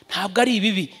kutugirira ntabwo ari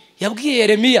ibibi. Yabwiye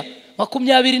Yeremiya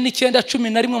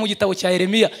 29:11 mu gitabo cya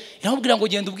Yeremiya iramubwira ngo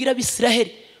genda ubwira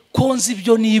Abisiraheli ko nzi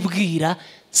ibyo nibwira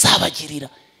zabagirira.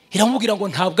 Iramubwira ngo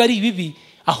ntabwo ari ibibi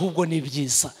ahubwo ni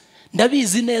byiza.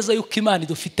 Ndabizi neza yuko Imana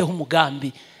idufiteho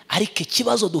umugambi ariko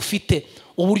ikibazo dufite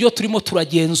uburyo turimo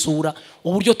turagenzura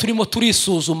uburyo turimo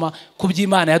turisuzuma ku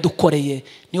by'Imana yadukoreye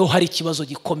niho hari ikibazo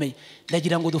gikomeye.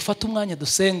 Ndagira ngo dufate umwanya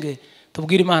dusenge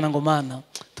tubwire Imana ngo Mana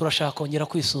turashaka kongera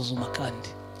kwisuzuma kandi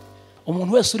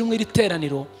umuntu wese uri mu iri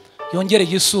teraniro yongere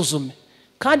yisuzume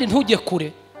kandi ntujye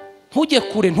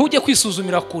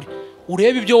kwisuzumira kure.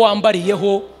 Urebe ibyo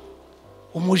wambariyeho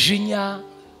umujinya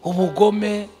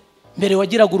ubugome mbere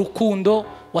wagiraga urukundo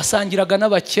wasangiraga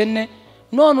n'abakene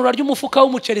none urarya umufuka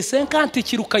w'umuceri 50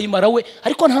 kilo ukayimara we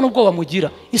ariko nta nubwo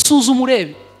bamugira. Isuzume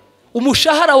urebe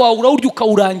umushahara wawe urawurya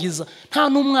ukawurangiza nta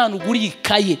n'umwana uguriye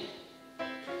ikaye.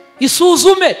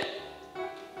 Isuzume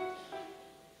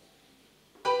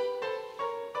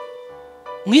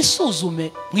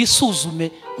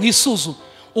mwisuzume.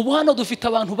 Ubu hano dufite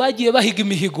abantu bagiye bahiga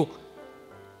imihigo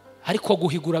ariko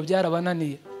guhigura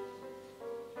byarabananiye.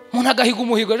 Umuntu agahiga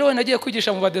umuhigo. Ejo nagiye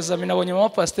kwigisha mu badezami nabonye mama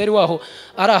pasiteri waho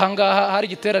ari ahangaha hari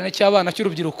igiterane cy'abana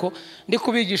cy'urubyiruko ndi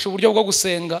kubigisha uburyo bwo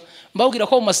gusenga mbabwira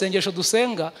ko mu masengesho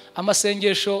dusenga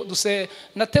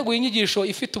nateguye inyigisho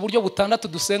ifite uburyo butandatu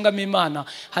dusengamo Imana.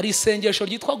 Hari isengesho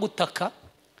ryitwa gutaka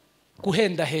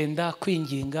guhendahenda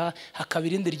kwinginga, hakaba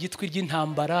irindi ryitwa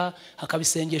iry'intambara, hakaba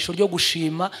isengesho ryo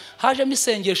gushima, hajemo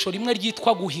isengesho rimwe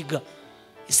ryitwa guhiga,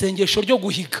 isengesho ryo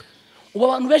guhiga. Ubu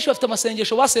abantu benshi bafite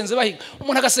amasengesho basenze bahiga.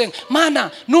 Umuntu agasenga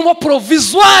Mana numo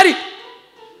provisoire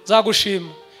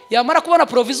zagushima, yamara kubona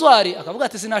provisoire akavuga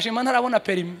ati sinashima ntarabona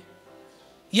perimi.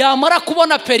 Yamara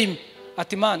kubona perimi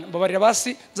ati Mana mbabarira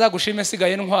basi zagushime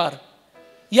sigaye ntwara.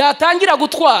 Yatangira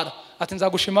gutwara ati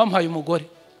nzagushima mpaye umugore.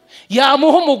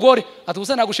 Yamuha umugore ati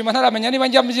gusa nagushima ntaramenya niba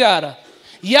njya mbyara.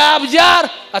 Yabyara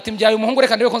ati mbyaye umuhungu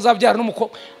reka ndebe ko nzabyara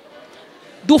n'umukobwa.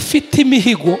 Dufite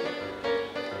imihigo,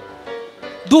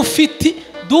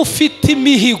 dufite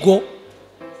imihigo.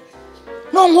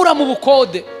 Nonkura mu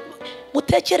bukode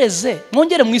mutekereze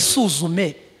mwongere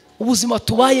mwisuzume ubuzima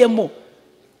tubayemo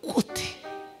gute.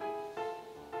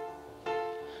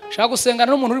 Shaka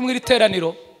gusengana n'umuntu uri mu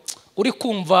iteraniro uri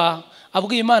kumva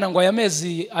abwiye Imana ngo aya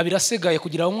mezi abiri asigaye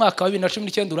kugira umwaka wa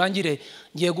 2019 urangire,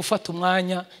 ngiye gufata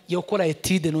umwanya ngiye gukora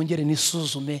etide nongere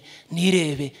nisuzume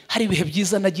nirebe hari ibihe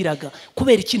byiza nagiraga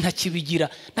kubera iki ntakibigira,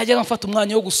 najyaga mfata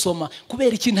umwanya wo gusoma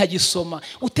kubera iki ntagisoma.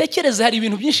 Utekereze hari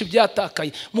ibintu byinshi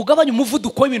byatakaye. Mugabanye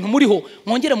umuvuduko w'ibintu muriho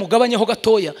mwongere mugabanyeho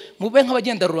gatoya, mube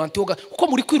nk'abagenda rurantiyoga kuko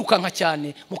muri kwirukanka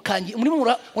cyane muri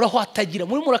murahwatagira,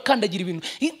 muri murakandagira ibintu.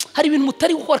 Hari ibintu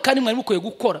mutari gukora kandi mwari mukwiye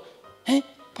gukora.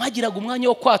 Mwagiraga umwanya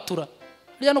wo kwatura.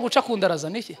 Rya no guca kundaraza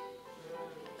niki?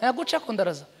 Guca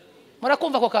kundaraza.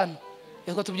 Murakumva ko kantu?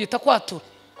 Yego tubyita kwatura.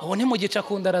 Aho ni mu gica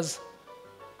kundaraza.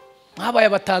 Mwabaye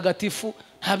abatagatifu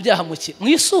nta byaha muke.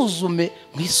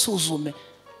 Mwisuzume.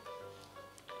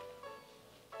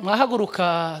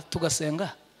 Mwahaguruka tugasenga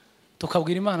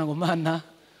tukabwira Imana ngo Mana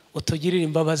utugirire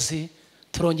imbabazi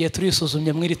turongeye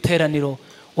turisuzumye mu iri teraniro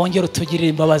wongere utugirire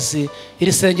imbabazi.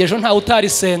 Iri sengesho nta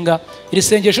utarisenga, iri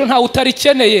sengesho nta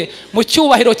utarikeneye, mu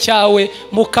cyubahiro cyawe,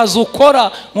 mu kazi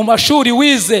ukora, mu mashuri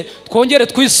wize. Twongere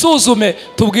twisuzume,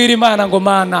 tubwire Imana ngo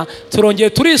Mana turongeye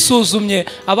turisuzumye,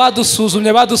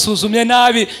 abadusuzumye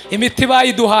nabi, imiti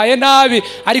bayiduhaye nabi,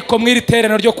 ariko mwiri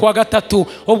terano ryo kuwa gatatu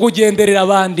ubwo ugenderera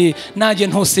abandi, nanjye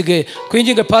ntusige.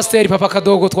 Kwinginge Pasiteri Papa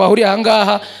Kadogo twahuriye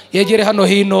ahangaha, yegere hano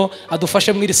hino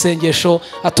adufashe mwiri sengesho,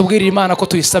 atubwirire Imana ko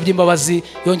tuyisabye imbabazi,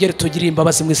 yongere tugirire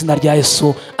imbabazi mu izina rya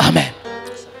Yesu. Amen.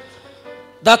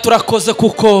 Data urakoze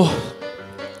kuko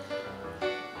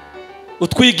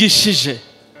utwigishije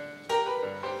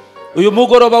uyu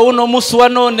mugoroba w'uno munsi wa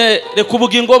none. Reka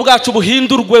ubugingo bwacu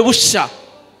buhindurwe bushya,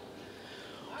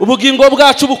 ubugingo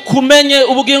bwacu bukumenye,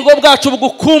 ubugingo bwacu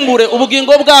bugukumbure,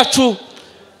 ubugingo bwacu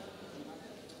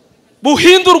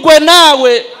buhindurwe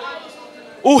nawe,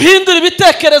 uhindura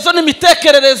ibitekerezo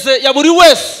n'imitekerereze ya buri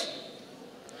wese.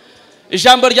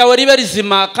 Ijambo ryawe ribe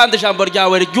rizima kandi ijambo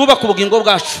ryawe ryubaka ubugingo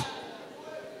bwacu.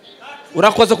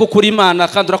 Urakoze kuko uri Imana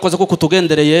kandi urakoze kuko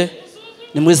utugendereye.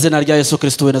 Ni mu izina rya Yesu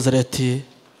Kristo w'i Nazareti.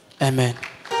 Amen.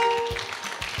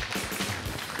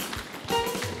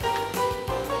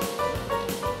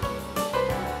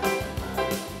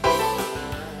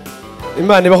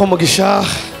 Imana ibaho umugisha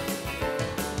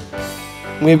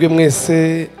mwebwe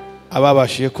mwese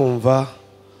ababashiye kumva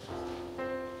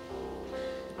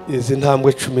izi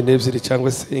ntambwe 12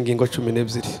 cyangwa se ingingo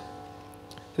 12.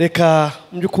 Reka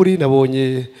mu by'ukuri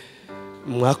nabonye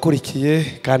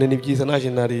mwakurikiye kandi ni byiza, naje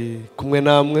nari kumwe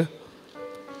namwe.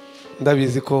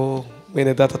 Ndabizi ko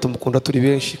mwene data tumukunda turi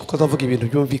benshi kuko azavuga ibintu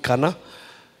byumvikana,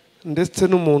 ndetse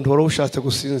n'umuntu wari ushatse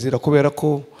gusinzira kubera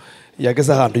ko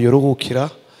yageze ahantu yoruhukira,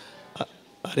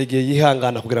 arigiye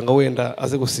yihangana kugira ngo wenda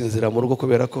aze gusinzira mu rugo,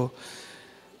 kubera ko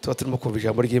tuba turimo kumva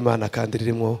ijambo ry'Imana kandi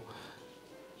ririmo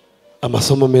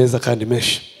amasomo meza kandi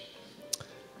menshi.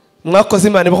 Mwakoze,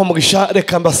 Imana ibaho umugisha.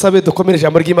 Reka mbasabe dukomere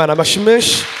ijambo ry'Imana amashi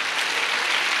menshi.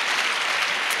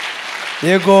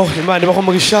 Yego, Imana ibaho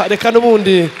umugisha. Reka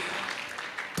n'ubundi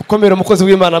dukomere umukozi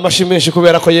w'Imana amashi menshi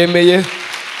kubera ko yemeye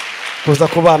kuza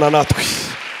kubana natwe.